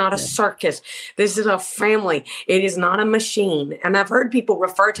 It's not a circus. This is a family. It is not a machine. And I've heard people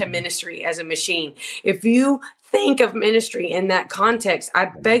refer to ministry as a machine. If you think of ministry in that context,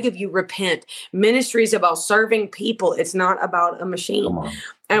 I beg of you, repent. Ministry is about serving people. It's not about a machine.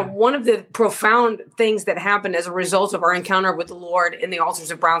 And one of the profound things that happened as a result of our encounter with the Lord in the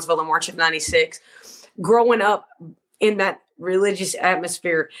altars of Brownsville in March of 96, growing up in that religious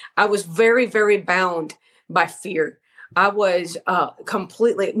atmosphere, I was very, very bound by fear. I was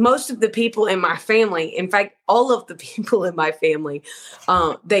completely, most of the people in my family, in fact, all of the people in my family,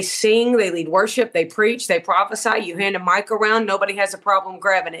 they sing, they lead worship, they preach, they prophesy. You hand a mic around, nobody has a problem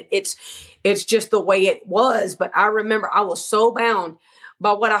grabbing it. It's just the way it was. But I remember I was so bound.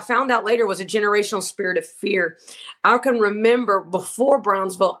 But what I found out later was a generational spirit of fear. I can remember before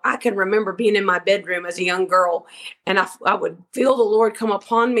Brownsville, I can remember being in my bedroom as a young girl, and I would feel the Lord come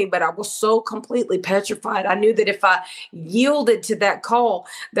upon me, but I was so completely petrified. I knew that if I yielded to that call,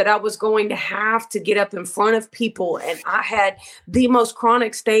 that I was going to have to get up in front of people. And I had the most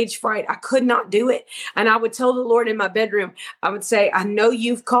chronic stage fright. I could not do it. And I would tell the Lord in my bedroom, I would say, I know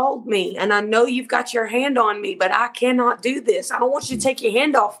you've called me and I know you've got your hand on me, but I cannot do this. I don't want you to take your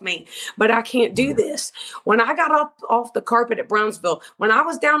hand off me, but I can't do this. When I got off the carpet at Brownsville, when I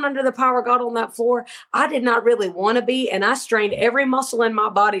was down under the power of God on that floor, I did not really want to be. And I strained every muscle in my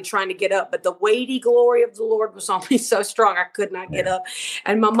body trying to get up. But the weighty glory of the Lord was on me so strong, I could not get up.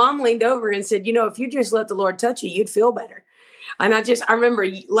 And my mom leaned over and said, if you just let the Lord touch you, you'd feel better. And I remember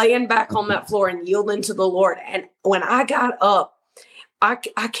laying back on that floor and yielding to the Lord. And when I got up, I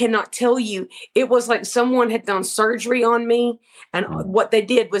cannot tell you, it was like someone had done surgery on me. And what they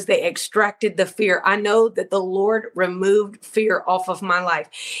did was they extracted the fear. I know that the Lord removed fear off of my life.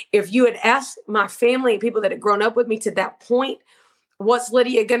 If you had asked my family and people that had grown up with me to that point, what's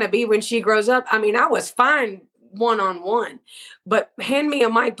Lydia going to be when she grows up? I mean, I was fine one-on-one, but hand me a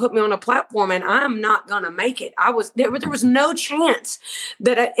mic, put me on a platform, and I'm not going to make it. There was no chance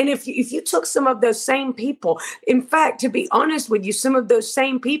that, and if you took some of those same people, in fact, to be honest with you, some of those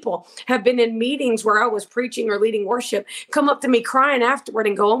same people have been in meetings where I was preaching or leading worship, come up to me crying afterward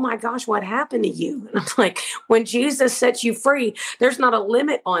and go, oh my gosh, what happened to you? And I'm like, when Jesus sets you free, there's not a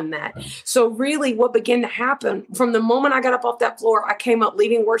limit on that. So really what began to happen from the moment I got up off that floor, I came up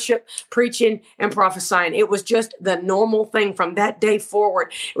leading worship, preaching, and prophesying. It was just the normal thing from that day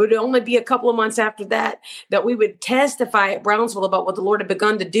forward. It would only be a couple of months after that we would testify at Brownsville about what the Lord had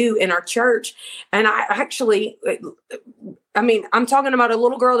begun to do in our church. And I'm talking about a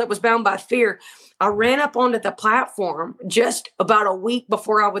little girl that was bound by fear. I ran up onto the platform just about a week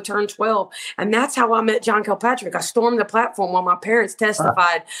before I would turn 12. And that's how I met John Kilpatrick. I stormed the platform while my parents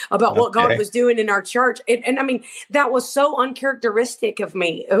testified about what God was doing in our church. And that was so uncharacteristic of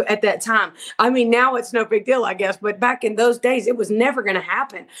me at that time. Now it's no big deal, I guess. But back in those days, it was never going to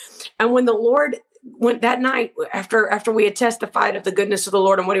happen. And when the Lord went that night, after we had testified of the goodness of the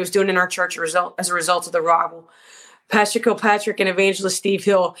Lord and what he was doing in our church as a result of the revival, Pastor Kilpatrick and Evangelist Steve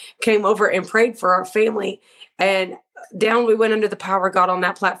Hill came over and prayed for our family. And down we went under the power of God on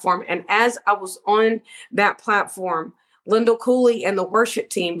that platform. And as I was on that platform, Lyndall Cooley and the worship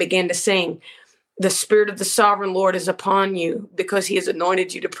team began to sing, the Spirit of the Sovereign Lord is upon you because he has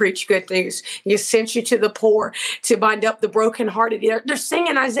anointed you to preach good news. He has sent you to the poor to bind up the brokenhearted. They're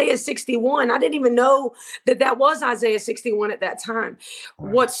singing Isaiah 61. I didn't even know that was Isaiah 61 at that time.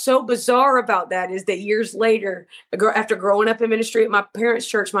 What's so bizarre about that is that years later, after growing up in ministry at my parents'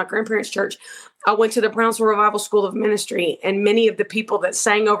 church, my grandparents' church, I went to the Brownsville Revival School of Ministry, and many of the people that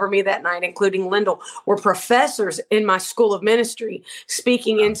sang over me that night, including Lyndall, were professors in my school of ministry,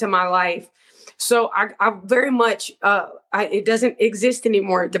 speaking into my life. So I very much, it doesn't exist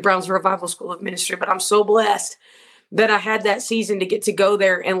anymore at the Brownsville Revival School of Ministry, but I'm so blessed that I had that season to get to go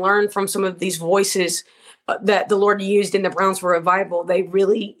there and learn from some of these voices that the Lord used in the Brownsville Revival.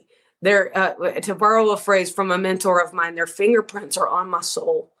 They're to borrow a phrase from a mentor of mine, their fingerprints are on my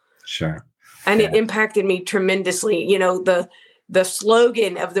soul. Sure. And it impacted me tremendously. The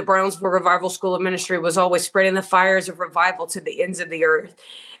slogan of the Brownsville Revival School of Ministry was always spreading the fires of revival to the ends of the earth.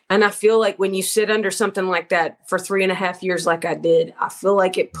 And I feel like when you sit under something like that for 3.5 years, like I did, I feel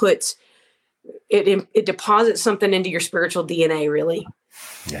like it deposits something into your spiritual DNA, really.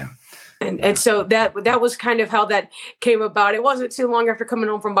 Yeah. And so that was kind of how that came about. It wasn't too long after coming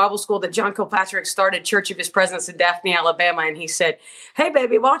home from Bible school that John Kilpatrick started Church of His Presence in Daphne, Alabama. And he said, hey,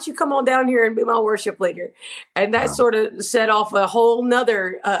 baby, why don't you come on down here and be my worship leader? And that sort of set off a whole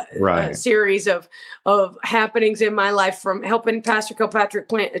nother series of happenings in my life, from helping Pastor Kilpatrick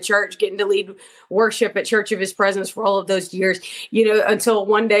plant a church, getting to lead worship at Church of His Presence for all of those years, until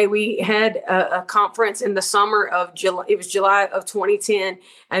one day we had a conference in the summer of July. It was July of 2010.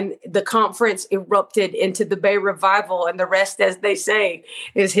 And the conference erupted into the Bay Revival, and the rest, as they say,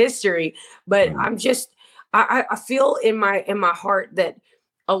 is history. But I feel in my heart that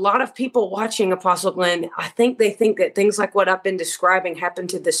a lot of people watching Apostle Glenn, I think they think that things like what I've been describing happen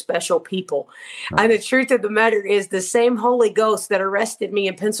to the special people. And the truth of the matter is the same Holy Ghost that arrested me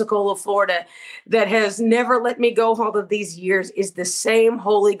in Pensacola, Florida, that has never let me go all of these years is the same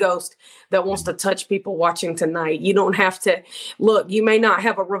Holy Ghost that wants to touch people watching tonight. You don't have to look, you may not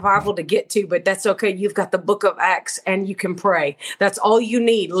have a revival to get to, but that's okay. You've got the book of Acts and you can pray. That's all you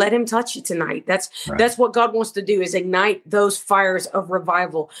need. Let him touch you tonight. That's what God wants to do, is ignite those fires of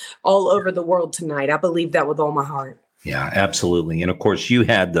revival all over the world tonight. I believe that with all my heart. Yeah, absolutely. And of course, you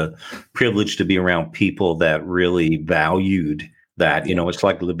had the privilege to be around people that really valued that. You know, it's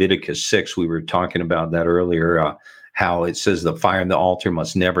like Leviticus 6. We were talking about that earlier, how it says the fire in the altar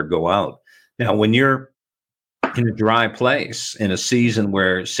must never go out. Now, when you're in a dry place, in a season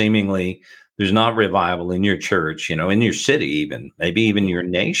where seemingly there's not revival in your church, you know, in your city, even maybe even your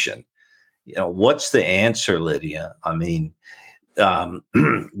nation, you know, what's the answer, Lydia? I mean,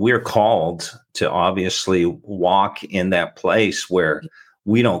 we're called to obviously walk in that place where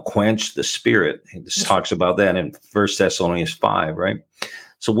we don't quench the spirit. This talks about that in 1 Thessalonians 5, right?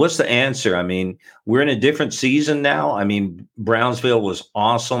 So what's the answer? I mean, we're in a different season now. I mean, Brownsville was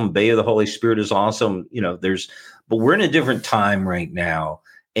awesome. Bay of the Holy Spirit is awesome. You know, but we're in a different time right now.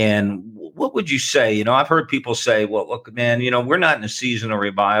 And what would you say? You know, I've heard people say, well, look, man, you know, we're not in a season of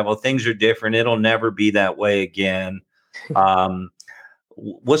revival. Things are different. It'll never be that way again.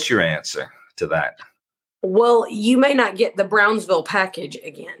 What's your answer to that? Well, you may not get the Brownsville package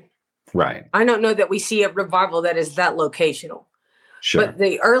again. Right. I don't know that we see a revival that is that locational. Sure. But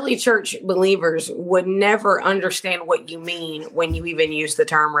the early church believers would never understand what you mean when you even use the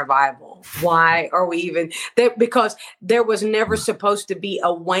term revival. Why are we even there? Because there was never supposed to be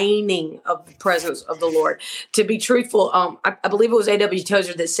a waning of the presence of the Lord. To be truthful, I believe it was A.W.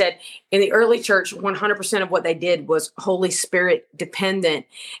 Tozer that said in the early church, 100% of what they did was Holy Spirit dependent.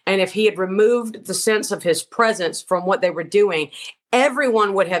 And if he had removed the sense of his presence from what they were doing,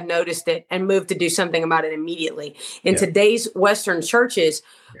 everyone would have noticed it and moved to do something about it immediately. In today's Western churches,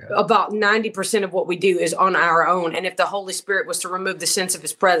 about 90% of what we do is on our own. And if the Holy Spirit was to remove the sense of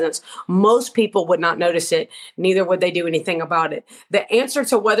his presence, most people would not notice it. Neither would they do anything about it. The answer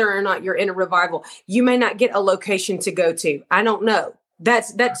to whether or not you're in a revival, you may not get a location to go to. I don't know.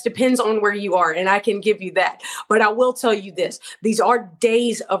 That depends on where you are, and I can give you that. But I will tell you this. These are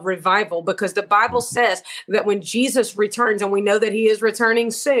days of revival, because the Bible says that when Jesus returns, and we know that he is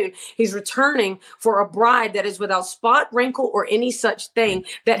returning soon, he's returning for a bride that is without spot, wrinkle, or any such thing,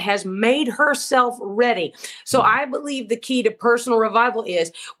 that has made herself ready. So I believe the key to personal revival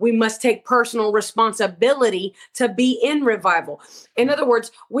is we must take personal responsibility to be in revival. In other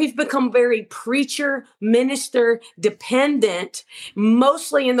words, we've become very preacher, minister dependent,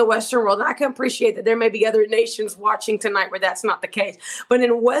 mostly in the Western world. And I can appreciate that there may be other nations watching tonight where that's not the case. But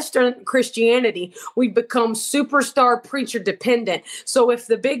in Western Christianity, we've become superstar preacher dependent. So if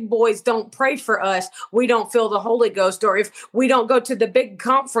the big boys don't pray for us, we don't feel the Holy Ghost. Or if we don't go to the big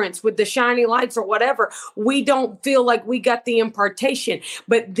conference with the shiny lights or whatever, we don't feel like we got the impartation.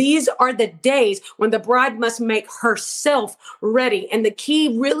 But these are the days when the bride must make herself ready. And the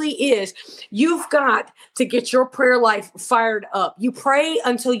key really is you've got to get your prayer life fired up. You pray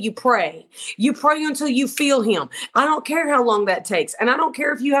until you pray. You pray until you feel him. I don't care how long that takes. And I don't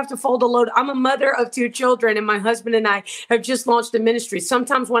care if you have to fold a load. I'm a mother of 2 children, and my husband and I have just launched a ministry.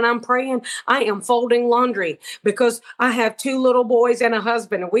 Sometimes when I'm praying, I am folding laundry, because I have 2 little boys and a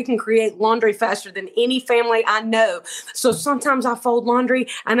husband, and we can create laundry faster than any family I know. So sometimes I fold laundry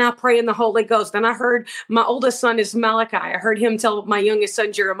and I pray in the Holy Ghost. And I heard my oldest son is Malachi. I heard him tell my youngest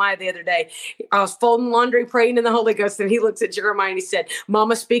son, Jeremiah, the other day, I was folding laundry, praying in the Holy Ghost. And he looks at Jeremiah and he said,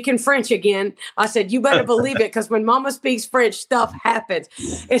 Mama speaking French again. I said, you better believe it, because when Mama speaks French, stuff happens.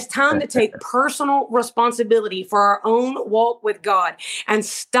 It's time to take personal responsibility for our own walk with God and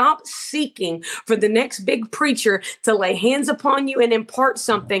stop seeking for the next big preacher to lay hands upon you and impart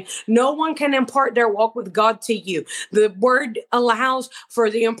something. No one can impart their walk with God to you. The word allows for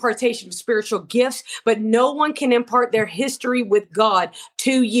the impartation of spiritual gifts, but no one can impart their history with God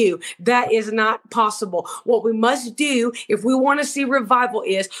to you. That is not possible. What we must do if we want to see revival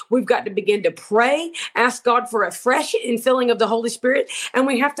is we've got to begin to pray, ask God for a fresh infilling of the Holy Spirit, and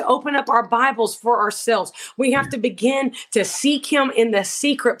we have to open up our Bibles for ourselves. We have to begin to seek him in the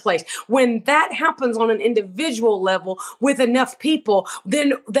secret place. When that happens on an individual level with enough people,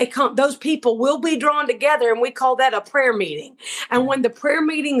 then those people will be drawn together, and we call that a prayer meeting. And when the prayer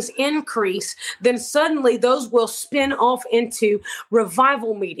meetings increase, then suddenly those will spin off into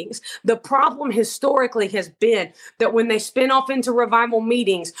revival meetings. The problem historically has been that when they spin off into into revival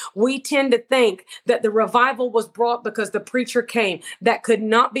meetings, we tend to think that the revival was brought because the preacher came. That could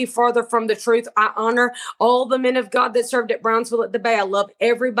not be farther from the truth. I honor all the men of God that served at Brownsville at the Bay. I love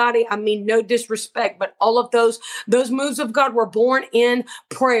everybody. I mean, no disrespect, but all of those moves of God were born in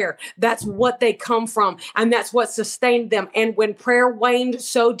prayer. That's what they come from, and that's what sustained them. And when prayer waned,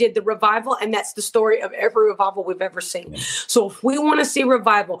 so did the revival, and that's the story of every revival we've ever seen. So if we want to see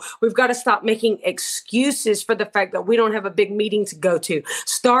revival, we've got to stop making excuses for the fact that we don't have a big meeting to go to.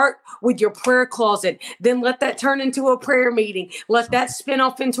 Start with your prayer closet, then let that turn into a prayer meeting. Let that spin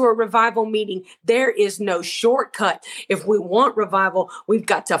off into a revival meeting. There is no shortcut. If we want revival, we've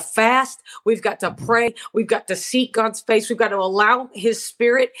got to fast. We've got to pray. We've got to seek God's face. We've got to allow his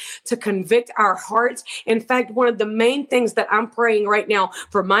spirit to convict our hearts. In fact, one of the main things that I'm praying right now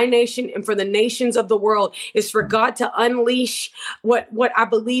for my nation and for the nations of the world is for God to unleash what I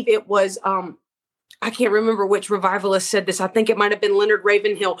believe it was, I can't remember which revivalist said this. I think it might have been Leonard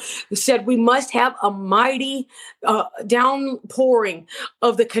Ravenhill, who said we must have a mighty downpouring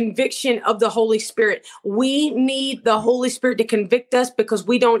of the conviction of the Holy Spirit. We need the Holy Spirit to convict us because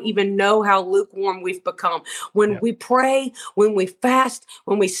we don't even know how lukewarm we've become. When we pray, when we fast,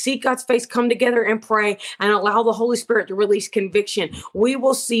 when we seek God's face, come together and pray and allow the Holy Spirit to release conviction, we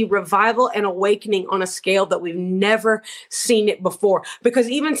will see revival and awakening on a scale that we've never seen it before. Because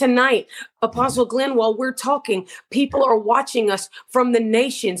even tonight, Apostle Glenn, while we're talking, people are watching us from the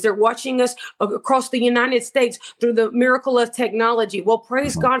nations. They're watching us across the United States through the miracle of technology. Well,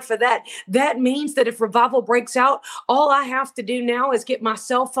 praise God for that. That means that if revival breaks out, all I have to do now is get my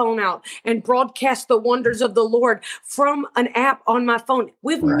cell phone out and broadcast the wonders of the Lord from an app on my phone.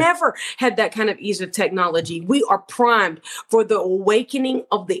 We've never had that kind of ease of technology. We are primed for the awakening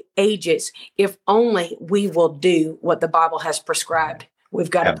of the ages if only we will do what the Bible has prescribed. We've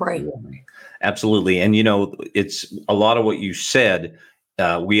got to pray. Absolutely. And, you know, it's a lot of what you said.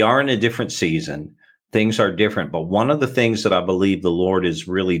 We are in a different season. Things are different. But one of the things that I believe the Lord is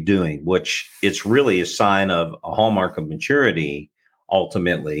really doing, which it's really a sign of a hallmark of maturity,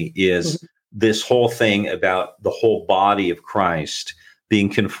 ultimately, is this whole thing about the whole body of Christ being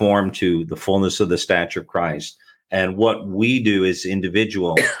conformed to the fullness of the stature of Christ. And what we do as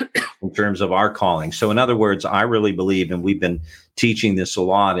individuals in terms of our calling. So in other words, I really believe, and we've been teaching this a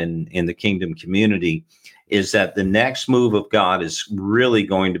lot in the kingdom community, is that the next move of God is really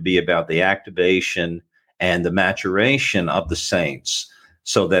going to be about the activation and the maturation of the saints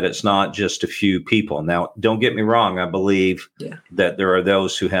so that it's not just a few people. Now, don't get me wrong. I believe that there are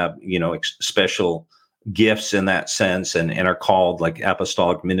those who have, you know, special gifts in that sense and are called, like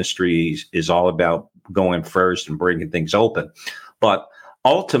apostolic ministries is all about going first and breaking things open. But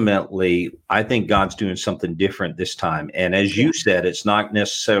ultimately, I think God's doing something different this time. And as you said, it's not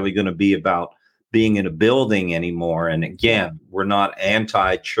necessarily going to be about being in a building anymore. And again, we're not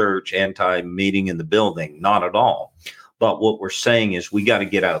anti-church, anti-meeting in the building, not at all. But what we're saying is we got to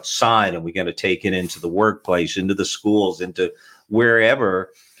get outside and we got to take it into the workplace, into the schools, into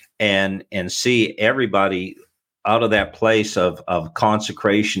wherever, and see everybody out of that place of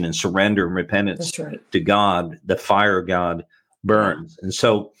consecration and surrender and repentance to God. The fire of God burns. And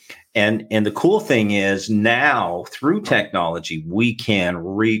so, and the cool thing is now through technology, we can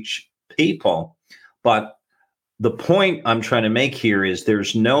reach people. But the point I'm trying to make here is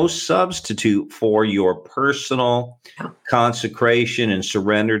there's no substitute for your personal consecration and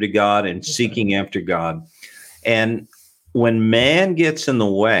surrender to God and seeking after God. And when man gets in the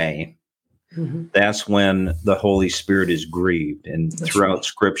way, that's when the Holy Spirit is grieved. And throughout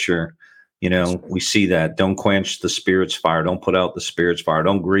Scripture, you know, we see that. Don't quench the Spirit's fire. Don't put out the Spirit's fire.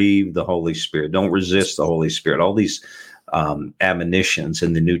 Don't grieve the Holy Spirit. Don't resist the Holy Spirit. All these admonitions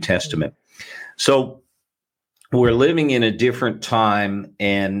in the New Testament. So we're living in a different time.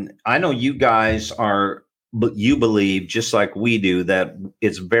 And I know you guys but you believe, just like we do, that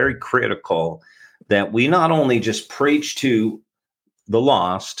it's very critical that we not only just preach to the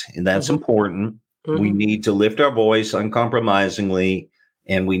lost, and that's important. We need to lift our voice uncompromisingly,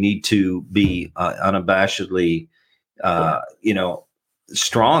 and we need to be unabashedly, you know,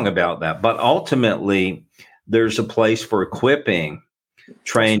 strong about that. But ultimately, there's a place for equipping,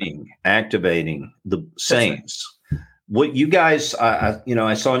 training, activating the saints. What you guys, you know,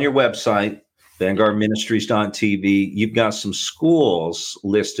 I saw on your website, VanguardMinistries.tv, you've got some schools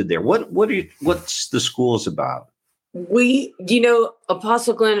listed there. What's the schools about?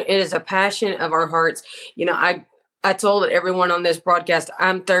 Apostle Glenn, it is a passion of our hearts. You know, I told everyone on this broadcast,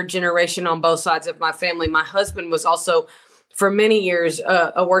 I'm third generation on both sides of my family. My husband was also, for many years,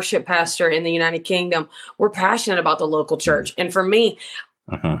 a worship pastor in the United Kingdom. We're passionate about the local church. And for me,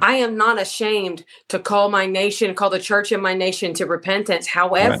 I am not ashamed to call the church in my nation to repentance.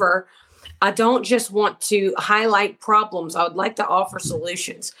 However, I don't just want to highlight problems. I would like to offer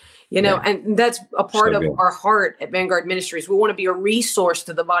solutions, and that's a part of our heart at Vanguard Ministries. We want to be a resource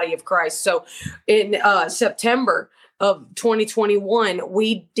to the body of Christ. So in September of 2021,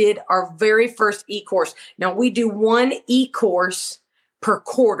 we did our very first e-course. Now we do one e-course per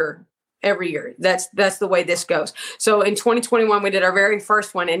quarter every year. That's the way this goes. So in 2021, we did our very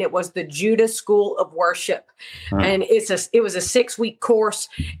first one, and it was the Judah School of Worship. And it was a 6-week course,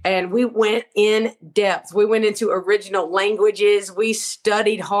 and we went in depth. We went into original languages. We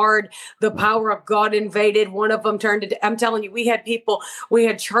studied hard. The power of God invaded. One of them turned into, I'm telling you, we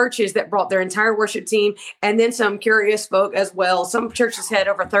had churches that brought their entire worship team, and then some curious folk as well. Some churches had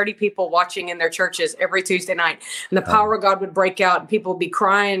over 30 people watching in their churches every Tuesday night, and the power of God would break out, and people would be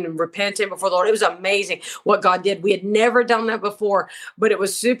crying and repenting before the Lord. It was amazing what God did. We had never done that before, but it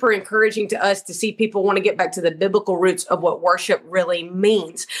was super encouraging to us to see people want to get back to the biblical roots of what worship really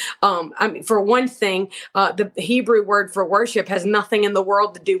means. For one thing, the Hebrew word for worship has nothing in the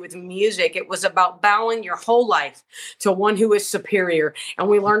world to do with music. It was about bowing your whole life to one who is superior. And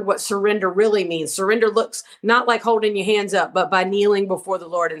we learned what surrender really means. Surrender looks not like holding your hands up, but by kneeling before the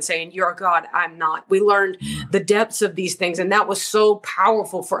Lord and saying, "You're God, I'm not." We learned the depths of these things, and that was so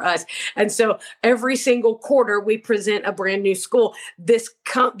powerful for us. And so every single quarter, we present a brand new school. This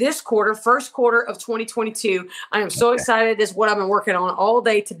quarter, first quarter of 2022, I am so excited. This is what I've been working on all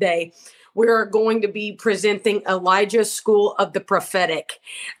day today. We are going to be presenting Elijah's School of the Prophetic.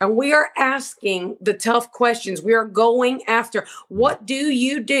 And we are asking the tough questions. We are going after, what do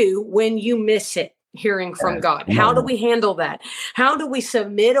you do when you miss it? Hearing from God. How do we handle that? How do we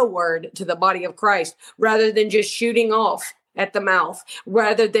submit a word to the body of Christ rather than just shooting off at the mouth,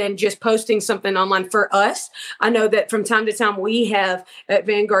 rather than just posting something online? For us, I know that from time to time at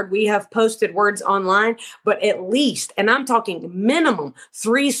Vanguard, we have posted words online, but at least, and I'm talking minimum,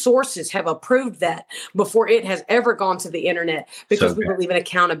 3 sources have approved that before it has ever gone to the internet, because we believe in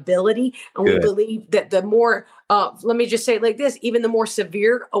accountability, and we believe that the more let me just say it like this, even the more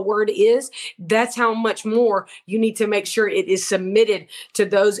severe a word is, that's how much more you need to make sure it is submitted to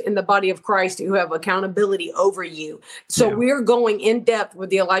those in the body of Christ who have accountability over you. So we're going in depth with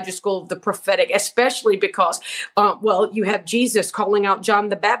the Elijah School of the Prophetic, especially because, you have Jesus calling out John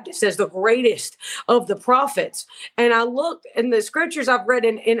the Baptist as the greatest of the prophets. And I looked in the scriptures I've read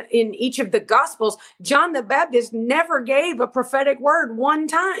in each of the Gospels, John the Baptist never gave a prophetic word one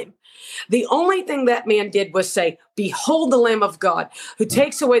time. The only thing that man did was say, "Behold the Lamb of God who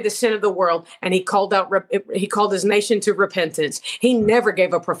takes away the sin of the world." And he called his nation to repentance. He never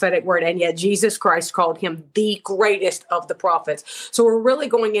gave a prophetic word. And yet Jesus Christ called him the greatest of the prophets. So we're really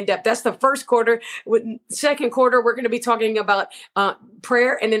going in depth. That's the first quarter. With second quarter, we're going to be talking about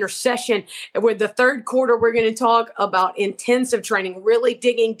prayer and intercession. And with the third quarter, we're going to talk about intensive training, really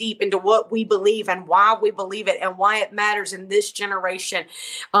digging deep into what we believe and why we believe it and why it matters in this generation.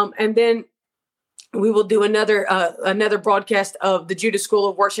 And then we will do another broadcast of the Judah School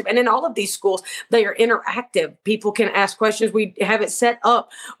of Worship. And in all of these schools, they are interactive. People can ask questions. We have it set up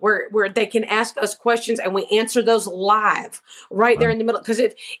where they can ask us questions and we answer those live right there in the middle. Because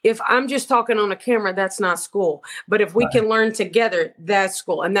if I'm just talking on a camera, that's not school. But if we can learn together, that's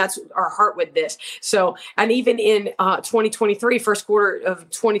school. And that's our heart with this. So, and even in 2023, first quarter of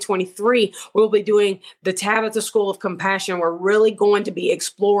 2023, we'll be doing the Tabitha School of Compassion. We're really going to be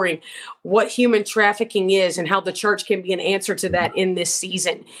exploring what human trafficking is and how the church can be an answer to that in this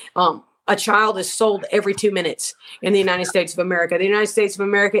season. A child is sold every 2 minutes in the United States of America. The United States of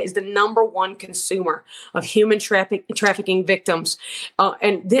America is the #1 consumer of human trafficking victims.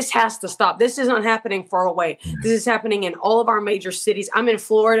 And this has to stop. This isn't happening far away. This is happening in all of our major cities. I'm in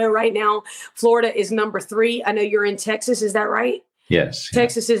Florida right now. Florida is #3. I know you're in Texas. Is that right? Yes.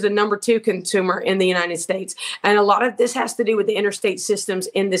 Texas is the #2 consumer in the United States. And a lot of this has to do with the interstate systems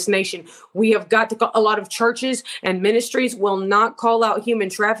in this nation. We have got to, a lot of churches and ministries will not call out human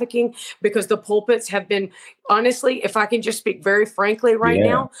trafficking because the pulpits have been, honestly, if I can just speak very frankly right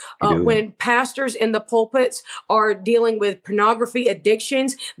now, when pastors in the pulpits are dealing with pornography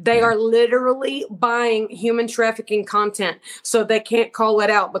addictions, they are literally buying human trafficking content so they can't call it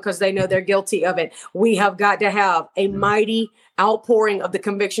out because they know they're guilty of it. We have got to have a mighty outpouring of the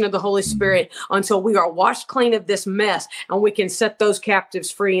conviction of the Holy Spirit until we are washed clean of this mess and we can set those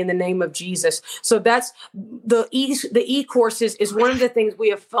captives free in the name of Jesus. So that's the e-courses is one of the things we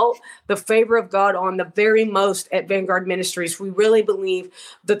have felt the favor of God on the very most most at Vanguard Ministries. We really believe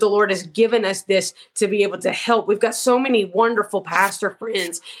that the Lord has given us this to be able to help. We've got so many wonderful pastor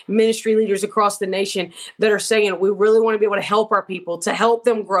friends, ministry leaders across the nation that are saying we really want to be able to help our people, to help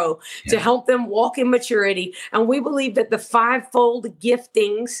them grow, to help them walk in maturity. And we believe that the fivefold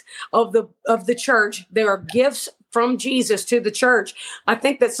giftings of the church, there are gifts from Jesus to the church. I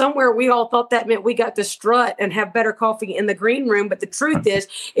think that somewhere we all thought that meant we got to strut and have better coffee in the green room. But the truth is,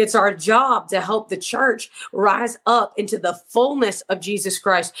 it's our job to help the church rise up into the fullness of Jesus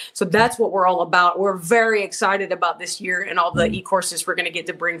Christ. So that's what we're all about. We're very excited about this year and all the e-courses we're going to get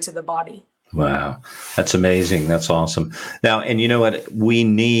to bring to the body. Wow. That's amazing. That's awesome. Now, and you know what? We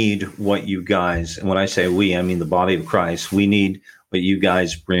need what you guys, and when I say we, I mean the body of Christ, we need what you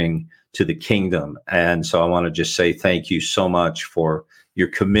guys bring to the kingdom. And so I want to just say thank you so much for your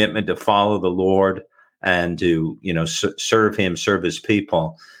commitment to follow the Lord and to, serve him, serve his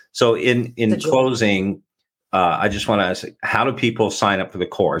people. So in closing, I just want to ask, how do people sign up for the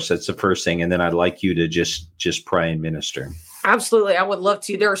course? That's the first thing. And then I'd like you to just pray and minister. Absolutely. I would love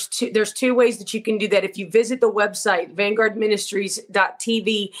to. There's two ways that you can do that. If you visit the website,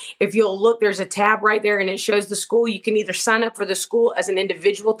 vanguardministries.tv, if you'll look, there's a tab right there and it shows the school. You can either sign up for the school as an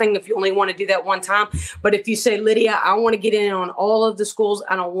individual thing if you only want to do that one time. But if you say, Lydia, I want to get in on all of the schools,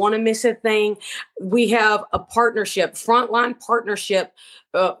 I don't want to miss a thing. We have a partnership, frontline partnership.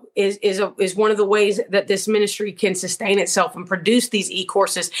 Is one of the ways that this ministry can sustain itself and produce these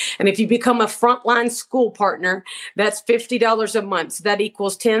e-courses. And if you become a frontline school partner, that's $50 a month. So that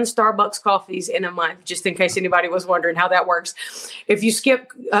equals 10 Starbucks coffees in a month, just in case anybody was wondering how that works. If you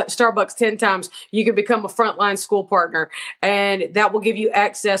skip Starbucks 10 times, you can become a frontline school partner. And that will give you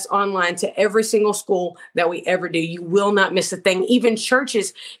access online to every single school that we ever do. You will not miss a thing. Even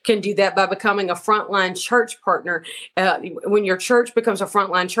churches can do that by becoming a frontline church partner. When your church becomes a frontline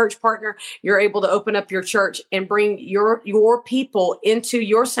church partner, you're able to open up your church and bring your people into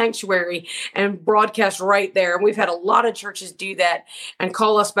your sanctuary and broadcast right there. And we've had a lot of churches do that and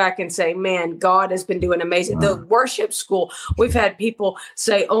call us back and say, man, God has been doing amazing. Wow. The worship school, we've had people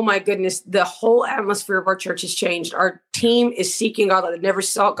say, oh my goodness, the whole atmosphere of our church has changed. Our team is seeking God that never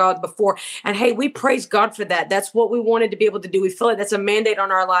sought God before. And hey, we praise God for that. That's what we wanted to be able to do. We feel like that's a mandate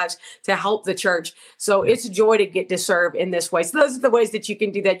on our lives to help the church. So it's a joy to get to serve in this way. So those are the ways that you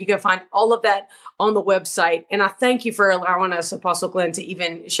can do that. You can find all of that on the website. And I thank you for allowing us, Apostle Glenn, to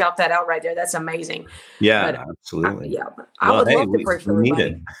even shout that out right there. That's amazing. Yeah, absolutely. I would love to pray for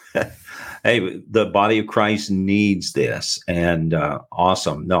everybody. Hey, the body of Christ needs this. And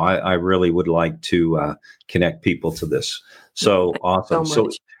awesome. No, I really would like to connect people to this. So awesome. So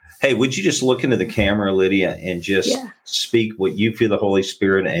hey, would you just look into the camera, Lydia, and just speak what you feel the Holy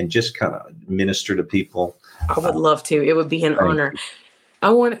Spirit and just kind of minister to people? I would love to. It would be an honor. I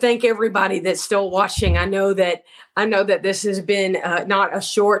want to thank everybody that's still watching. I know that this has been not a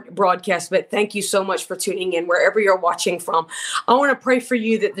short broadcast, but thank you so much for tuning in wherever you're watching from. I want to pray for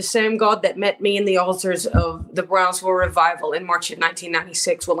you that the same God that met me in the altars of the Brownsville Revival in March of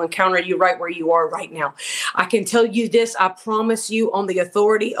 1996 will encounter you right where you are right now. I can tell you this, I promise you on the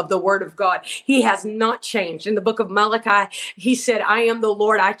authority of the word of God. He has not changed. In the book of Malachi, he said, I am the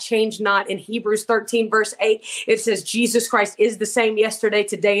Lord, I change not. In Hebrews 13, verse 8, it says, Jesus Christ is the same yesterday,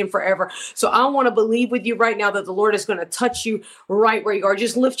 today, and forever. So I want to believe with you right now that the Lord is going to touch you right where you are.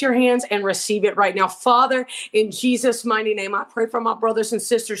 Just lift your hands and receive it right now. Father, in Jesus' mighty name, I pray for my brothers and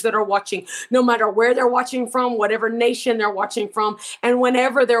sisters that are watching, no matter where they're watching from, whatever nation they're watching from, and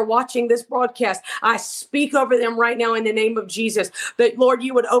whenever they're watching this broadcast, I speak over them right now in the name of Jesus, that Lord,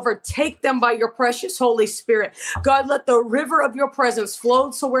 you would overtake them by your precious Holy Spirit. God, let the river of your presence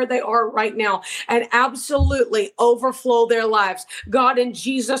flow to where they are right now and absolutely overflow their lives. God, in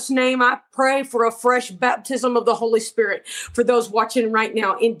Jesus' name, I pray for a fresh baptism of the Holy Spirit for those watching right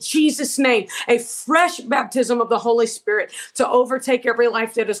now. In Jesus' name, a fresh baptism of the Holy Spirit to overtake every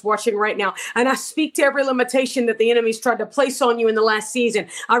life that is watching right now. And I speak to every limitation that the enemy's tried to place on you in the last season.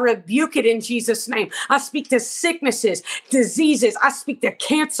 I rebuke it in Jesus' name. I speak to sicknesses, diseases. I speak to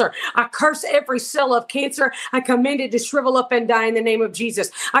cancer. I curse every cell of cancer. I command it to shrivel up and die in the name of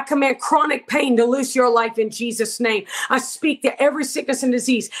Jesus. I command chronic pain to loose your life in Jesus' name. I speak to every sickness and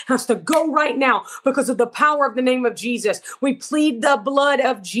disease has to go right now because of the power of the the name of Jesus. We plead the blood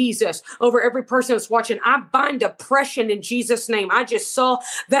of Jesus over every person that's watching. I bind depression in Jesus' name. I just saw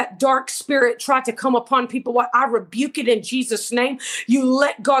that dark spirit try to come upon people. I rebuke it in Jesus' name. You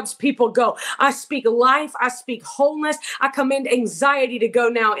let God's people go. I speak life. I speak wholeness. I command anxiety to go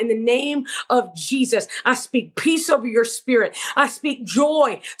now in the name of Jesus. I speak peace over your spirit. I speak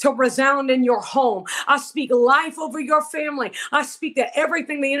joy to resound in your home. I speak life over your family. I speak that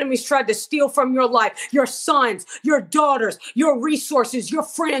everything the enemy's tried to steal from your life, your sons, your daughters, your resources, your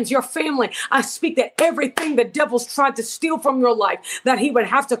friends, your family, I speak that everything the devil's tried to steal from your life, that he would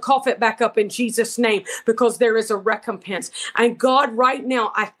have to cough it back up in Jesus' name, because there is a recompense. And God, right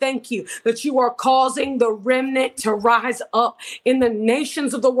now, I thank you that you are causing the remnant to rise up in the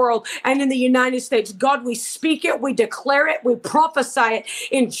nations of the world and in the United States. God, we speak it, we declare it, we prophesy it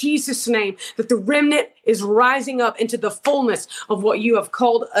in Jesus' name, that the remnant is rising up into the fullness of what you have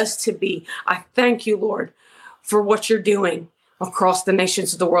called us to be. I thank you, Lord, for what you're doing across the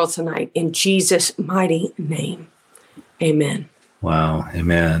nations of the world tonight. In Jesus' mighty name, amen. Wow.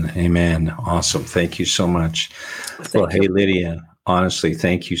 Amen. Amen. Awesome. Thank you so much. Well, hey, Lydia, honestly,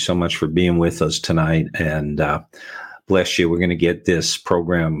 thank you so much for being with us tonight. And bless you. We're going to get this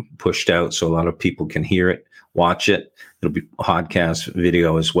program pushed out so a lot of people can hear it, watch it. It'll be podcast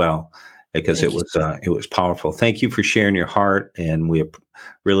video as well, because it was powerful. Thank you for sharing your heart, and we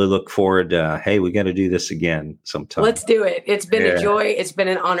really look forward to, hey, we got to do this again sometime. Let's do it. It's been a joy. It's been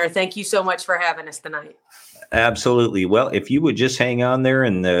an honor. Thank you so much for having us tonight. Absolutely. Well, if you would just hang on there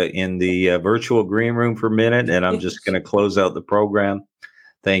in the virtual green room for a minute, and I'm just going to close out the program.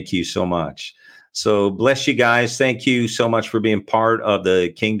 Thank you so much. So bless you guys. Thank you so much for being part of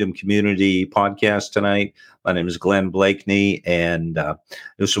the Kingdom Community podcast tonight. My name is Glenn Blakeney, and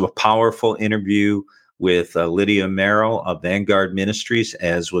this was a powerful interview with Lydia Marrow of Vanguard Ministries.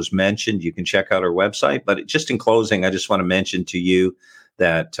 As was mentioned, you can check out our website. But just in closing, I just want to mention to you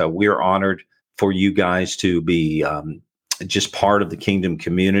that we're honored for you guys to be just part of the Kingdom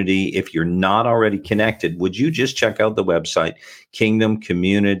community. If you're not already connected, would you just check out the website,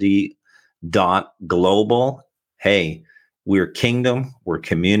 kingdomcommunity.global. Hey, we're kingdom, we're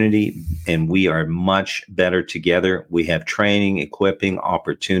community, and we are much better together. We have training, equipping,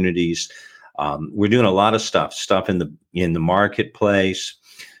 opportunities. We're doing a lot of stuff in the marketplace,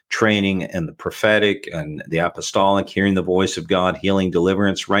 training and the prophetic and the apostolic, hearing the voice of God, healing,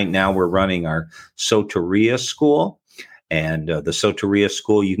 deliverance. Right now, we're running our Soteria School. And the Soteria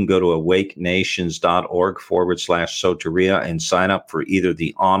School, you can go to awakenations.org/Soteria and sign up for either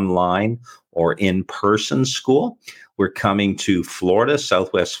the online or in-person school. We're coming to Florida,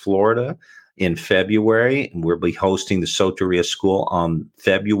 Southwest Florida, in February, and we'll be hosting the Soteria School on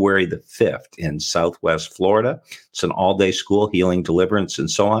February the 5th in Southwest Florida. It's an all-day school, healing, deliverance, and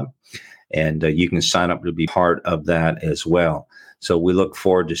so on. And you can sign up to be part of that as well. So we look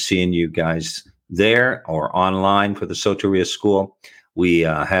forward to seeing you guys there or online for the Soteria School. We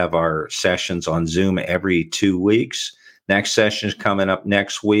have our sessions on Zoom every 2 weeks. Next session is coming up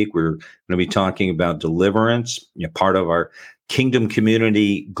next week. We're going to be talking about deliverance, part of our Kingdom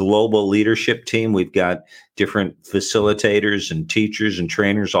Community Global Leadership Team. We've got different facilitators and teachers and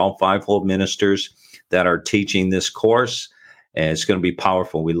trainers, all fivefold ministers that are teaching this course. And it's going to be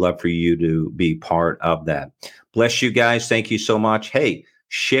powerful. We'd love for you to be part of that. Bless you guys. Thank you so much. Hey,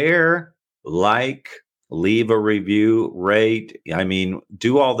 share, like, leave a review, rate.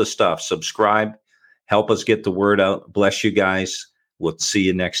 Do all the stuff. Subscribe. Help us get the word out. Bless you guys. We'll see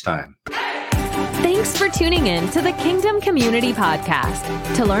you next time. Thanks for tuning in to the Kingdom Community Podcast.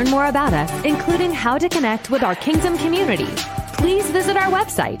 To learn more about us, including how to connect with our Kingdom community, please visit our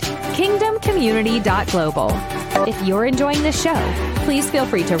website, kingdomcommunity.global. If you're enjoying this show, please feel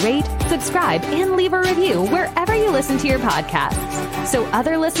free to rate, subscribe, and leave a review wherever you listen to your podcasts, so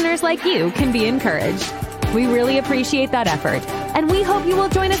other listeners like you can be encouraged. We really appreciate that effort, and we hope you will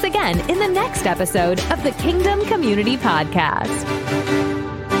join us again in the next episode of the Kingdom Community Podcast.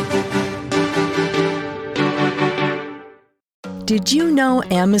 Did you know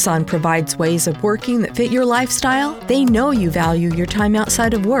Amazon provides ways of working that fit your lifestyle? They know you value your time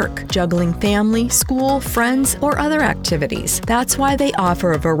outside of work, juggling family, school, friends, or other activities. That's why they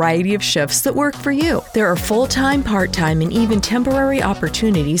offer a variety of shifts that work for you. There are full-time, part-time, and even temporary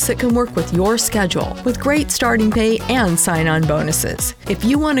opportunities that can work with your schedule, with great starting pay and sign-on bonuses. If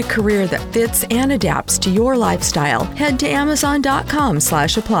you want a career that fits and adapts to your lifestyle, head to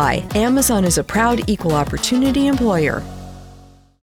Amazon.com/apply. Amazon is a proud equal opportunity employer.